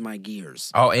grinds my gears.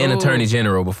 Oh, and Oh. Attorney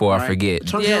General before I Right? forget.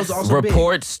 Attorney Yes. General's also big.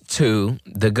 Reports to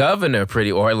the governor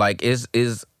or like is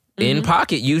in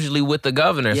pocket usually with the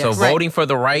governor. So Yes. Right. voting for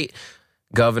the right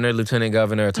governor, lieutenant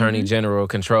governor, attorney general,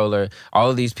 controller, all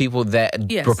of these people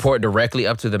that Yes. report directly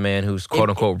up to the man who's quote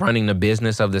unquote running the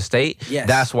business of the state. Yes.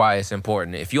 That's why it's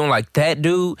important. If you don't like that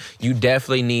dude, you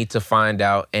definitely need to find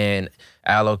out and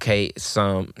allocate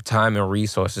some time and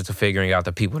resources to figuring out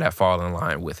the people that fall in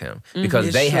line with him because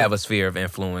It's they true. have a sphere of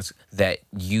influence that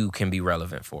you can be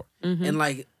relevant for. And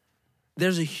like,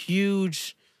 there's a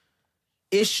huge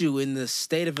issue in the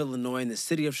state of Illinois and the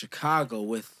city of Chicago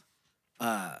with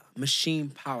machine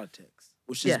politics,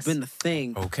 which has Yes. been the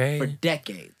thing Okay. for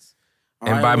decades. All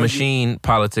And right, by where you- machine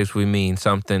politics, we mean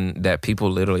something that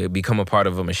people literally become a part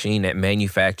of a machine that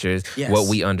manufactures Yes. what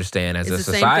we understand as It's a the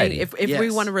society. same thing. If we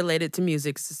Yes. want to relate it to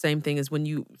music, it's the same thing as when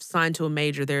you sign to a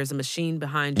major. There's a machine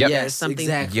behind you. Yep. There's Yes, something.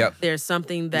 exactly. Yep. There's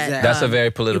something that. Exactly. That's a very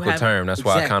you political have- term. That's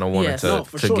why I Exactly. kind of wanted Yes. to, No,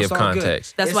 for to sure, give it's all good.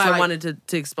 context. That's It's why I like- wanted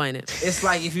to explain it. It's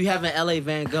like if you have an LA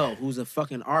Van Gogh who's a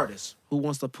fucking artist who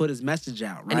wants to put his message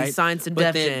out, right? And he signs to But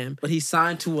Def then- Jam. But he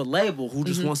signed to a label who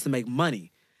just wants to make money.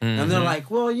 And Mm-hmm. they're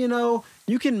like, well, you know,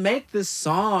 you can make this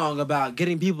song about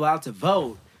getting people out to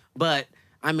vote, but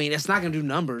I mean, it's not gonna do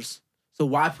numbers. So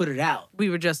why put it out?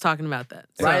 We were just talking about that.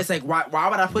 Right? So- It's like, why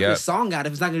would I put Yep. this song out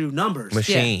if it's not gonna do numbers?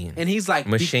 Machine. And he's like,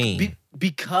 Machine.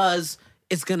 because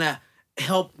it's gonna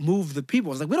help move the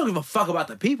people. It's like, we don't give a fuck about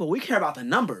the people. We care about the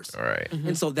numbers. All right.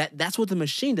 And so that's what the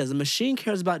machine does. The machine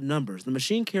cares about numbers. The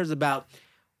machine cares about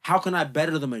how can I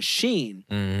better the machine,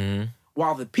 Mm-hmm.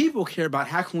 while the people care about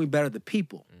how can we better the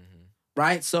people.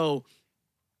 Right? So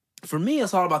for me,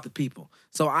 it's all about the people.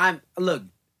 So look,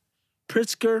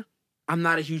 Pritzker, I'm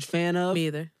not a huge fan of, Me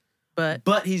either. But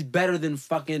but he's better than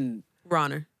fucking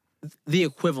Ronner. the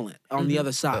equivalent on the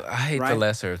other side. I hate right? the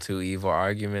lesser of two evil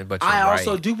argument, but you're I right.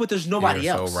 also do, but there's nobody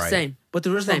You're so else. right. Same. But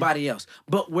there is Same. nobody else.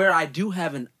 But where I do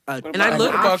have And I look- What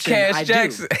about option, Cash I do.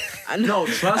 Jackson? No,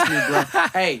 trust me, bro.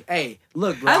 hey,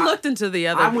 look, bro. I looked into the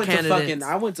other I went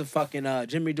candidates. to fucking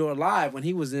Jimmy Dore Live when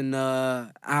he was in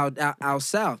out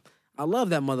south. I love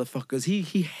that motherfucker 'cause he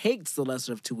hates the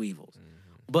lesser of two evils.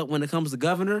 But when it comes to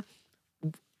governor,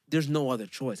 there's no other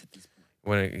choice at this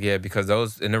point. Because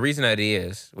those, and the reason that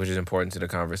is, which is important to the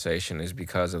conversation, is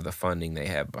because of the funding they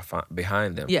have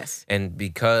behind them. Yes. And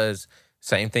because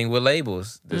same thing with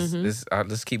labels.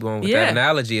 Let's keep going with Yeah. that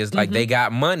analogy. Is like they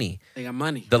got money. They got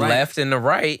money. The right? left and the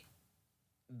right,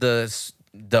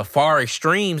 the far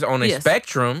extremes on a Yes.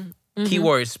 spectrum,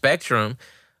 keyword spectrum,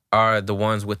 are the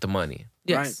ones with the money.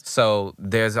 Yes. Right. So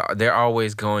they're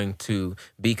always going to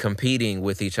be competing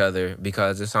with each other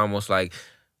because it's almost like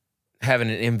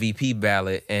having an MVP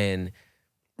ballot and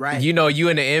Right. you know, you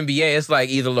in the NBA, it's like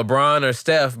either LeBron or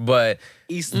Steph, but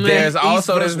East, there's East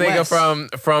also this versus nigga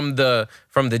West.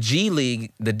 from the G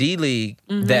League, the D League,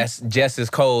 that's just as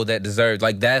cold, that deserves,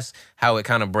 like, that's how it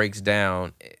kind of breaks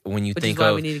down when you Which is think why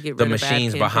of we need to get the rid of bad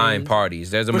machines behind campaigns.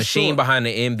 parties. There's a For machine sure. behind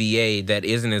the NBA that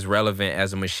isn't as relevant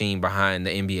as a machine behind the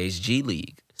NBA's G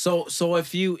League. So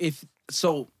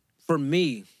for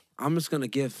me, I'm just gonna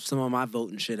give some of my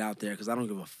voting shit out there because I don't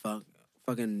give a fuck.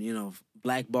 Fucking,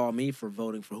 blackball me for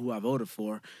voting for who I voted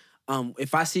for.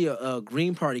 If I see a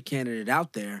Green Party candidate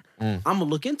out there, I'm gonna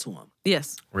look into him.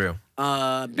 Yes. Real.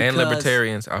 And And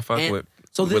libertarians, I fuck with.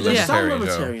 So with there's some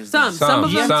libertarians, though. libertarians. Some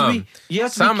of them. You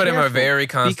have to Some be of them are careful very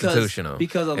constitutional,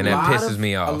 because and that pisses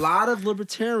me off. A lot of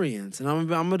libertarians, and I'm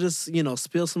gonna just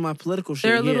spill some of my political shit.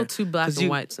 They're a little here, too black 'cause and you-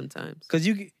 white sometimes. Cause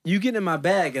you get in my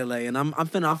bag, LA, and I'm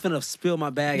finna spill my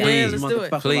bag out Yeah, to this let's do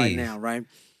it. motherfucker Please. right now, right?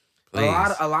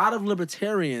 Please. A lot of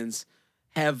libertarians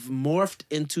have morphed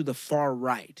into the far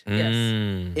right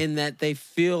Mm, in that they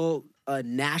feel a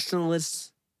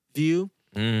nationalist view,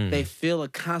 they feel a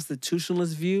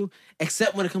constitutionalist view,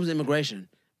 except when it comes to immigration,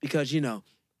 because the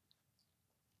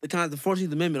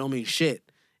 14th Amendment don't mean shit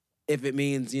if it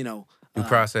means due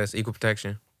process, equal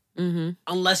protection. Mm-hmm.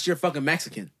 unless you're fucking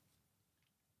Mexican.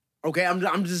 Okay,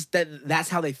 I'm just that's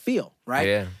how they feel, right?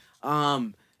 Yeah.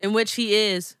 In which he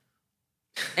is,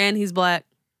 and he's black.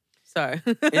 Sorry.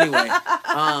 Anyway,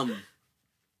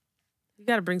 you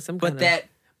got to bring some. Kind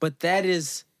but that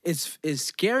is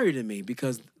scary to me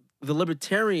because the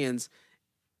libertarians,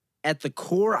 at the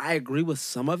core, I agree with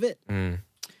some of it, Mm.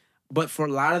 but for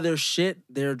a lot of their shit,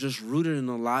 they're just rooted in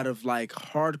a lot of like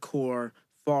hardcore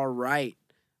far right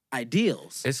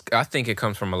ideals. I think it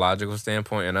comes from a logical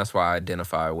standpoint, and that's why I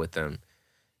identify with them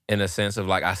in a sense of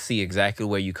like I see exactly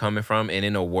where you're coming from, and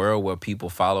in a world where people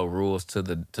follow rules to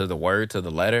the word, to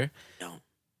the letter, No,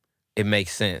 it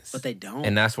makes sense. but they don't.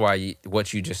 And that's why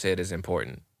what you just said is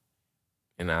important,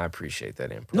 and I appreciate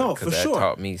that input. No, 'cause for that sure.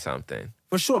 taught me something.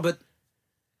 For sure, but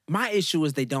my issue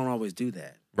is they don't always do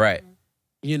that. Right.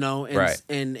 And, Right.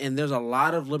 and there's a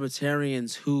lot of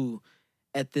libertarians who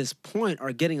at this point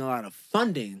are getting a lot of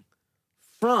funding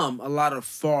from a lot of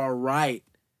far right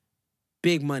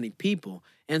big money people.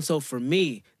 And so for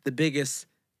me, the biggest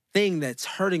thing that's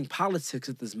hurting politics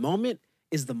at this moment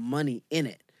is the money in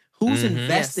it. Who's Mhm.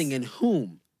 investing Yes. in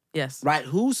whom? yes. Right?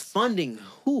 Who's funding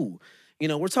who?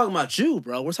 We're talking about you,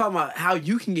 bro. We're talking about how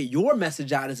you can get your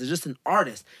message out as just an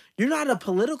artist. You're not a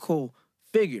political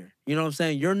figure. You know what I'm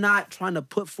saying? You're not trying to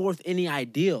put forth any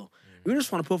ideal. You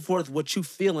just want to put forth what you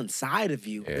feel inside of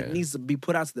you Yeah. that needs to be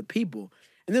put out to the people.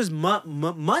 And there's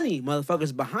money,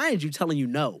 motherfuckers, behind you telling you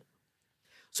no.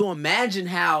 So imagine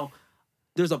how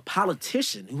there's a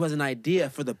politician who has an idea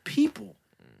for the people,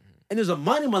 and there's a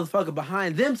money motherfucker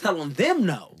behind them telling them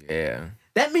no. Yeah.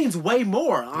 That means way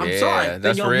more. I'm Yeah, sorry. Than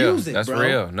that's your real. music, That's bro.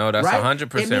 real. No, that's Right?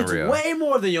 100% It means real. way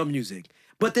more than your music.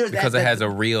 But there's Because it has a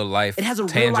real life, it has a real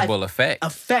tangible life effect.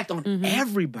 effect on Mhm.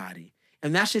 everybody,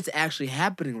 and that shit's actually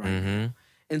happening right now. Mm-hmm.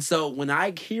 And so when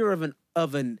I hear of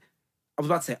an, I was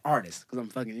about to say artist because I'm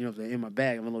fucking, in my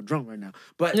bag. I'm a little drunk right now.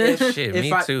 But Shit, if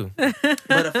me I, too.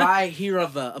 But if I hear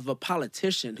of a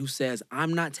politician who says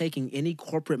I'm not taking any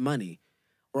corporate money,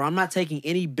 or I'm not taking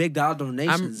any big dollar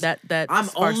donations, that I'm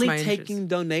sparks only my interest. taking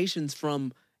donations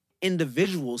from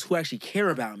individuals who actually care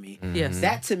about me. Yes. Mhm.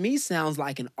 That to me sounds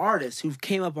like an artist who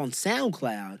came up on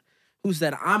SoundCloud who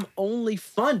said, I'm only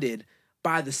funded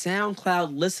by the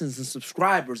SoundCloud listens and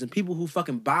subscribers and people who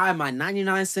fucking buy my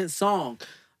 99-cent song,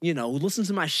 who listen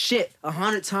to my shit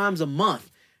 100 times a month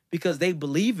because they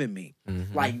believe in me.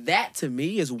 Mhm. Like that to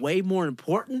me is way more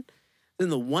important than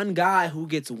the one guy who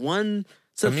gets one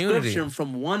subscription Community.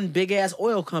 from one big ass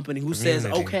oil company who says,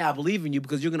 Community. okay, I believe in you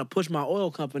because you're gonna push my oil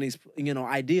company's,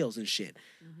 ideals and shit.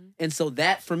 And so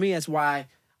that for me, that's why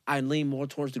I lean more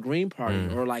towards the Green Party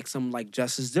or like some like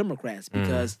Justice Democrats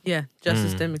because Yeah,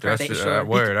 Justice Democrats. That's for the sure.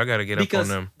 word. I got to get up on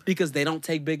them. because they don't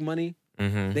take big money.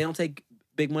 Mm-hmm. They don't take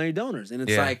big money donors. And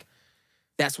it's Yeah. like,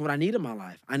 that's what I need in my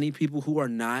life. I need people who are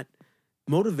not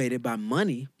motivated by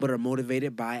money, but are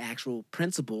motivated by actual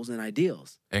principles and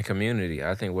ideals. And community.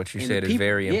 I think what you And said the is people,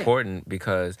 very yeah. important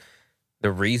because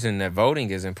the reason that voting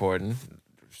is important,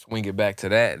 swing it back to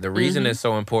that. The reason it's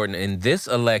so important in this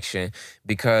election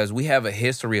because we have a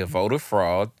history of voter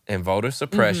fraud and voter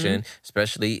suppression,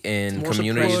 especially in More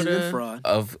communities suppression Florida.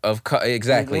 than fraud.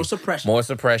 exactly More suppression. more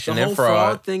suppression The and whole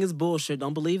fraud, thing is bullshit.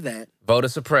 Don't believe that. voter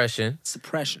suppression,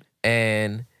 Suppression.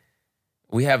 and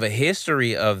we have a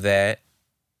history of that.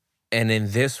 And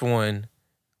in this one,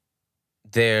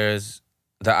 there's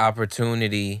the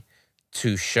opportunity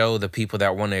to show the people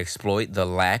that want to exploit the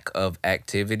lack of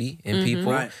activity in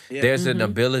people. Right. Yeah. There's an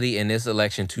ability in this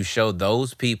election to show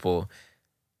those people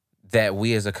that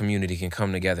we as a community can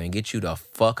come together and get you the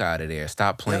fuck out of there.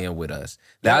 Stop playing with us.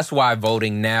 That's why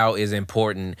voting now is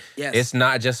important. Yes. It's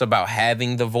not just about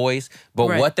having the voice, but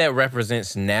Right. what that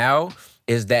represents now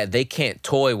is that they can't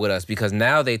toy with us because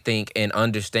now they think and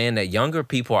understand that younger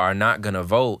people are not gonna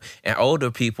vote and older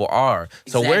people are.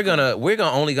 So Exactly. we're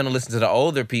only gonna listen to the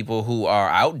older people who are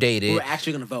outdated, We're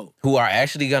actually gonna vote. who are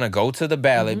actually gonna go to the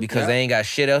ballot because they ain't got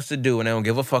shit else to do and they don't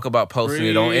give a fuck about posting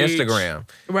it on Preach. Instagram.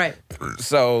 Right.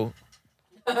 So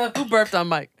Who burped on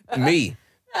Mike? me.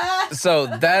 So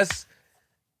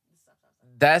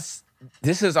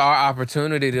this is our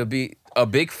opportunity to be a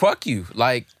big fuck you.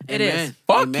 Like It is.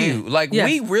 fuck Amen. you. Like Yes.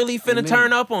 we really finna Amen.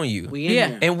 turn up on you. We in Yeah.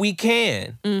 there. And we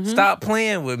can. Stop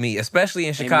playing with me. Especially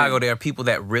in Chicago, there are people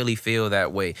that really feel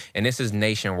that way. And this is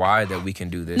nationwide that we can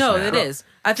do this. No, now. it is.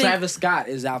 I think Travis Scott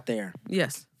is out there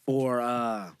yes. for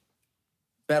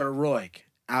Better Roy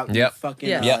out Yep. in fucking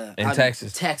Yes. Yep, in out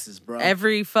Texas. Texas, bro.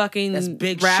 Every That's fucking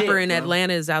big rapper shit, in bro.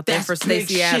 Atlanta is out there That's for big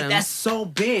Stacey shit. Adams. That's so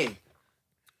big.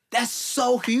 That's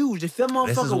so huge. If that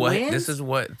motherfucker wins, This is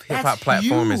what hip hop that's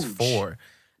platform is huge. for.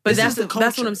 But This that's is the that's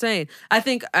what culture. I'm saying. I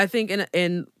think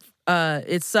and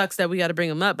it sucks that we got to bring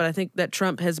him up, but I think that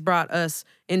Trump has brought us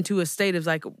into a state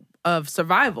of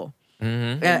survival.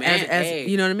 Mm-hmm. As hey.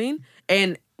 you know what I mean?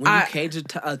 And when you cage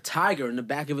a tiger in the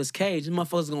back of his cage, the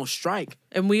motherfucker's gonna strike.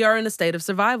 and we are in a state of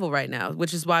survival right now,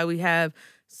 which is why we have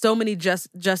so many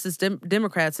Justice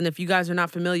Democrats. And if you guys are not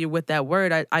familiar with that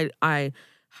word, I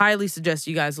highly suggest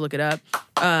you guys look it up.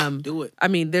 Do it. I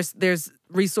mean, there's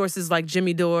resources like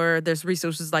Jimmy Dore. There's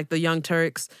resources like the Young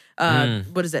Turks.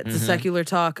 What is that? The Secular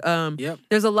Talk. Yep.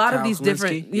 There's a lot of Kyle these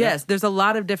different. Kulinski. Yes, there's a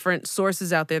lot of different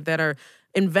sources out there that are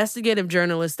investigative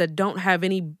journalists that don't have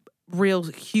any real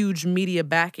huge media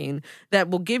backing that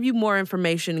will give you more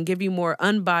information and give you more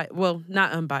unbiased. Well,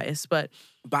 not unbiased, but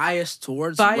Biased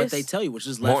towards what Biased. they tell you, which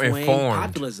is More left wing informed.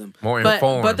 populism. More but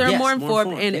informed. they're Yes, more more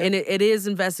informed, informed, and it is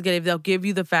investigative. They'll give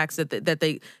you the facts that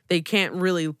they can't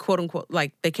really quote unquote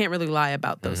like they can't really lie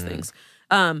about those things.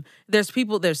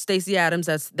 There's Stacey Adams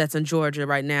that's in Georgia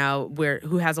right now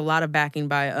who has a lot of backing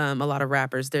by a lot of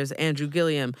rappers. There's Andrew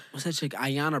Gilliam, What's that chick?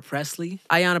 Ayanna Presley.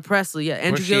 Ayanna Presley, yeah,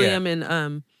 Andrew Where's she Gilliam,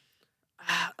 and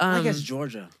I guess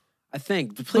Georgia. I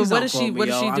think. But please what don't is she- quote me, what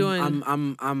is yo. she doing?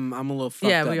 I'm a little fucked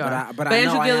yeah, up. we are. But But I know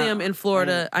Andrew I Gilliam am- in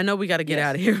Florida. I know we got to get Yes.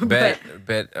 out of here.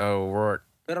 Bet O'Rourke.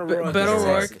 Better but Roy. Beto is in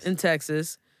O'Rourke Texas. in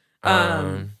Texas.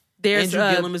 Um, There's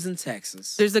Andrew Gillum is in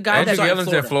Texas. there's a guy Andrew that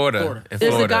Gillum's in Florida. Florida. In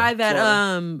there's Florida. a guy that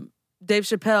Florida. Dave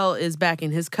Chappelle is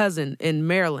backing, his cousin in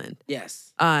Maryland.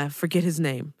 Yes. Forget his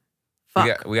name. We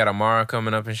Fuck. got Amara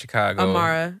coming up in Chicago.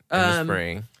 Amara. in the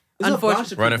spring. There's a bunch of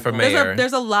unfortunately- Running people for going. mayor.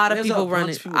 There's a lot of There's a people bunch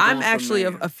running. of people I'm going for actually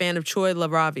mayor. a fan of Troy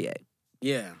LaRaviere.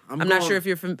 Yeah. I'm not sure if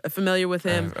you're familiar with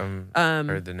him. I've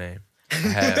heard the name. I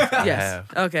have. I Yes.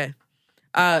 have. Okay.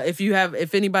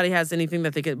 If anybody has anything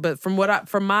that they could, but from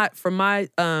my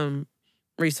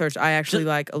research, I actually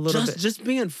like a little bit Just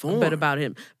be informed. about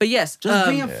him. But yes, Just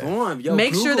be informed. Yo,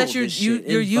 make sure that Google you're this shit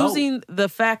you're and vote. using the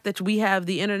fact that we have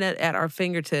the internet at our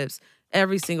fingertips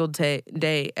every single day,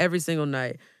 every single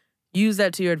night. Use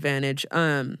that to your advantage.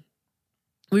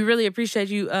 We really appreciate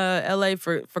you, LA,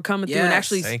 for coming through and Yes.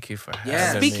 actually Thank you for having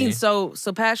Yes. speaking me. so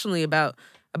passionately about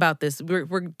this. We're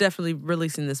definitely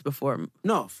releasing this before.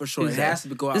 No, for sure. Tuesday. It has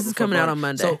to go out. This is before coming out voting. on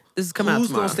Monday. So This is coming out who's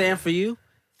tomorrow. gonna stand for you?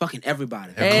 Fucking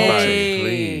everybody. Everybody, Hey.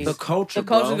 please. The culture, The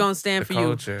culture bro. gonna stand for The you.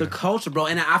 culture. The culture, bro.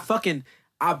 And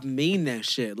I mean that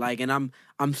shit. Like, and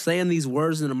I'm saying these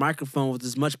words in the microphone with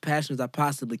as much passion as I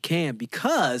possibly can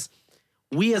because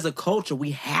we as a culture,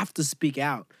 we have to speak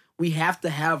out. We have to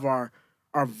have our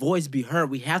voice be heard.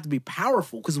 We have to be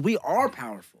powerful because we are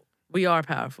powerful. We are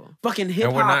powerful. Fucking hip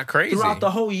hop we're not crazy. throughout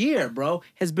the whole year, bro,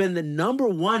 has been the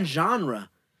 #1 genre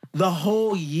the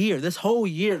whole year. This whole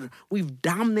year, we've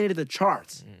dominated the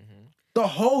charts. The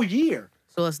whole year.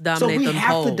 So let's So dominate we them have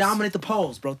polls. to dominate the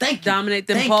polls, bro. Thank you. Dominate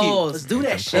them Thank polls. You. Let's do that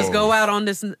Them shit. Let's go polls. out on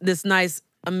this nice,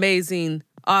 amazing,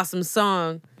 awesome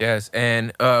song. Yes,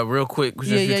 and real quick, since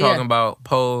Yeah, you're yeah, talking yeah. about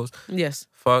polls, Yes.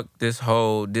 fuck this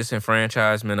whole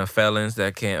disenfranchisement of felons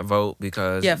that can't vote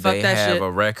because Yeah, fuck they that have shit. a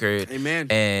record. Amen.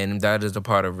 And that is a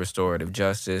part of restorative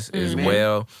justice as Mm-hmm.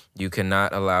 well. You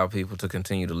cannot allow people to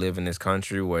continue to live in this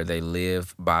country where they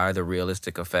live by the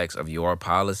realistic effects of your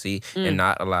policy Mm. and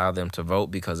not allow them to vote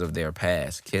because of their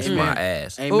past. Kiss my Amen.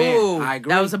 ass. Amen. Ooh, I agree.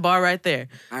 that was a bar right there.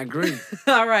 I agree.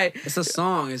 All right. It's a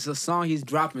song. It's a song he's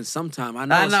dropping sometime. I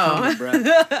know I it's know. coming,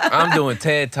 bro. I'm doing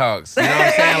TED Talks. You know what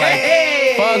I'm saying?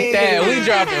 Like, fuck that. We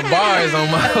dropping bars on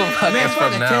motherfuckers Man, from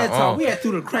fucking now TED Talk. on. We had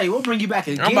Through the Crate. We'll bring you back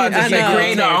again. I'm about to I say know.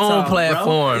 create our own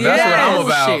platform. That's what I'm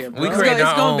about. Shit, bro. We It's create gonna, our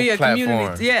it's gonna own be a platform.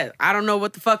 community. Yeah, I don't know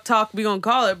what the fuck talk we gonna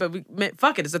call it, but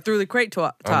fuck it. It's a Through the Crate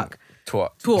talk. Talk.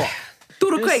 Talk. Through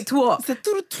the Crate talk. It's a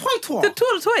Through the Twite Talk. The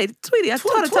tweety. I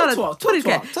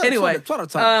told Anyway,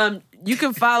 you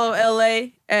can follow LA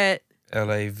at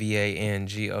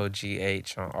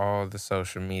LAVANGOGH on all the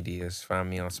social medias. Find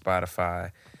me on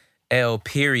Spotify. A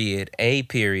period.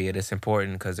 It's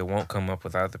important because it won't come up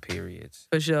without the periods.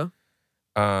 for sure.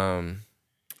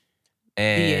 And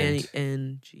VANG.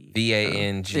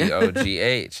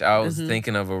 VANGOGH. I was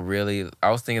thinking of a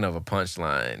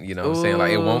punchline, you know what I'm saying?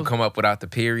 Like, it won't come up without the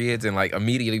periods, and like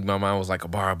immediately my mind was like a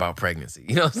bar about pregnancy.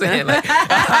 You know what I'm saying? Like,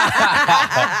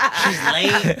 She's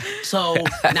late, so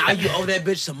now you owe that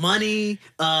bitch some money.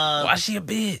 why she a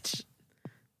bitch?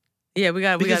 Yeah, we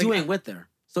got. Because you ain't with her.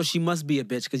 So she must be a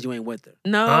bitch because you ain't with her.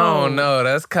 No. Oh no,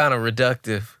 that's kind of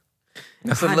reductive.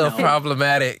 That's a I little know.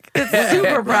 problematic. It's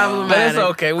super problematic. But it's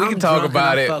okay. We I'm can talk drunk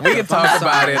about and it. I'm We can fucked up. talk I'm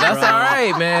about sorry, it. That's bro. all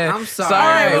right, man. I'm sorry.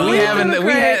 Sorry, Bro.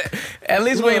 we had. At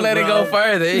least we ain't let it go Look, bro.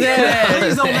 further. Yeah.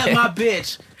 Please don't let my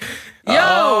bitch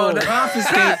Yo,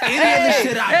 confiscate any of the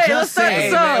shit I hey, just let's start said. Hey,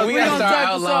 the song. man, we We gotta gonna start start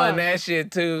the outlawing song. that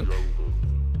shit too.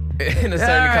 In a certain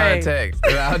All right. context.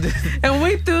 And I'll just, and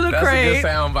we threw the that's a crate. good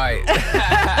sound bite.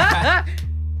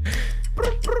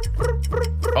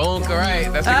 right.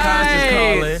 That's the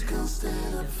conscious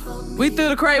calling. We threw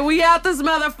the crate. We out this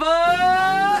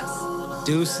motherfucker.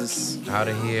 Deuces. Out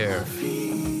of here.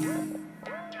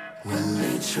 When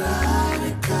they try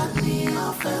to cut me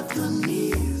off at the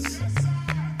knees,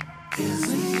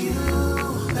 is it you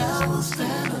that will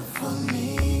stand up for me?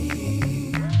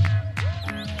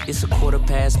 It's a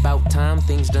 15:15, about time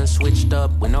things done switched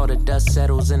up. When all the dust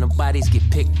settles and the bodies get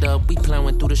picked up, we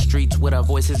plowing through the streets with our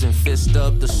voices and fist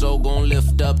up. The soul gon'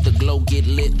 lift up, the glow get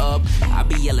lit up. I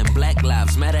be yelling Black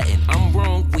Lives Matter and I'm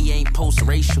wrong, we ain't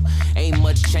post-racial. Ain't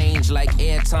much change like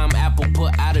airtime. Apple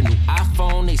put out a new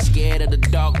iPhone. They scared of the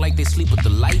dark like they sleep with the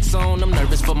lights on. I'm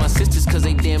nervous for my sisters cause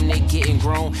they damn near getting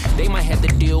grown. They might have to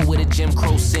deal with a Jim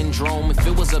Crow syndrome. If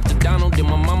it was up to Donald, then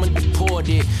my mama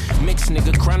deported. Mixed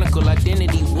nigga chronicle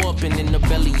identity warping in the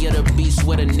belly of the beast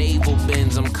where the navel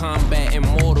bends. I'm combating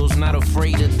mortals, not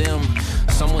afraid of them.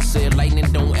 Someone said lightning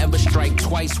don't ever strike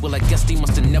twice. Well, I guess they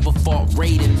must have never fought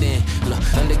Raiden then. Look,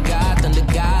 thunder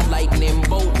God, lightning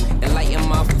bolt. Enlighten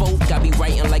my folk, I be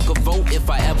writing like a vote. If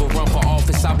I ever run for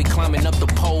office, I'll be climbing up the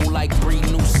pole like Bree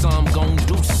Newsome. Gon'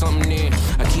 do something there.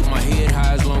 I keep my head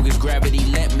high as long as gravity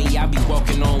let me. I be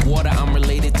walking on water, I'm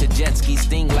related to jet ski.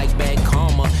 Sting like bad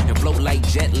karma and float like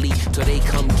Jet Li till they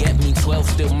come get me. 12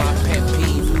 still my pet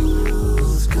peeve.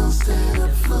 Who's gonna stand up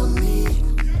for me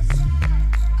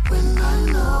when I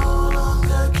no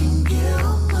longer can get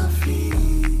on my feet?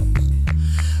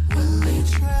 When they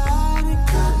try to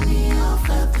cut me off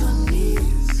at the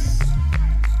knees,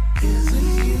 is it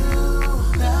you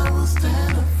that will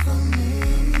stand up for me?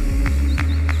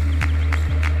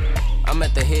 I'm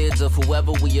at the heads of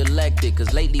whoever we elected.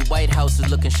 Cause lately White House is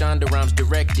looking Shonda Rhimes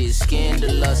directed.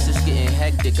 Scandalous, it's getting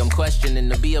hectic. I'm questioning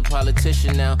to be a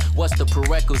politician now. What's the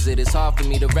prerequisite? It's hard for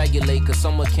me to regulate cause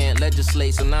someone can't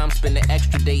legislate. So now I'm spending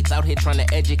extra dates out here trying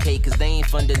to educate. Cause they ain't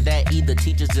funding that either.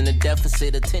 Teachers in a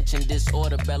deficit, attention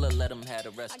disorder. Bella let them have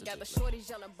the rest of it. I got the shorties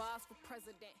yelling bars for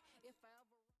president.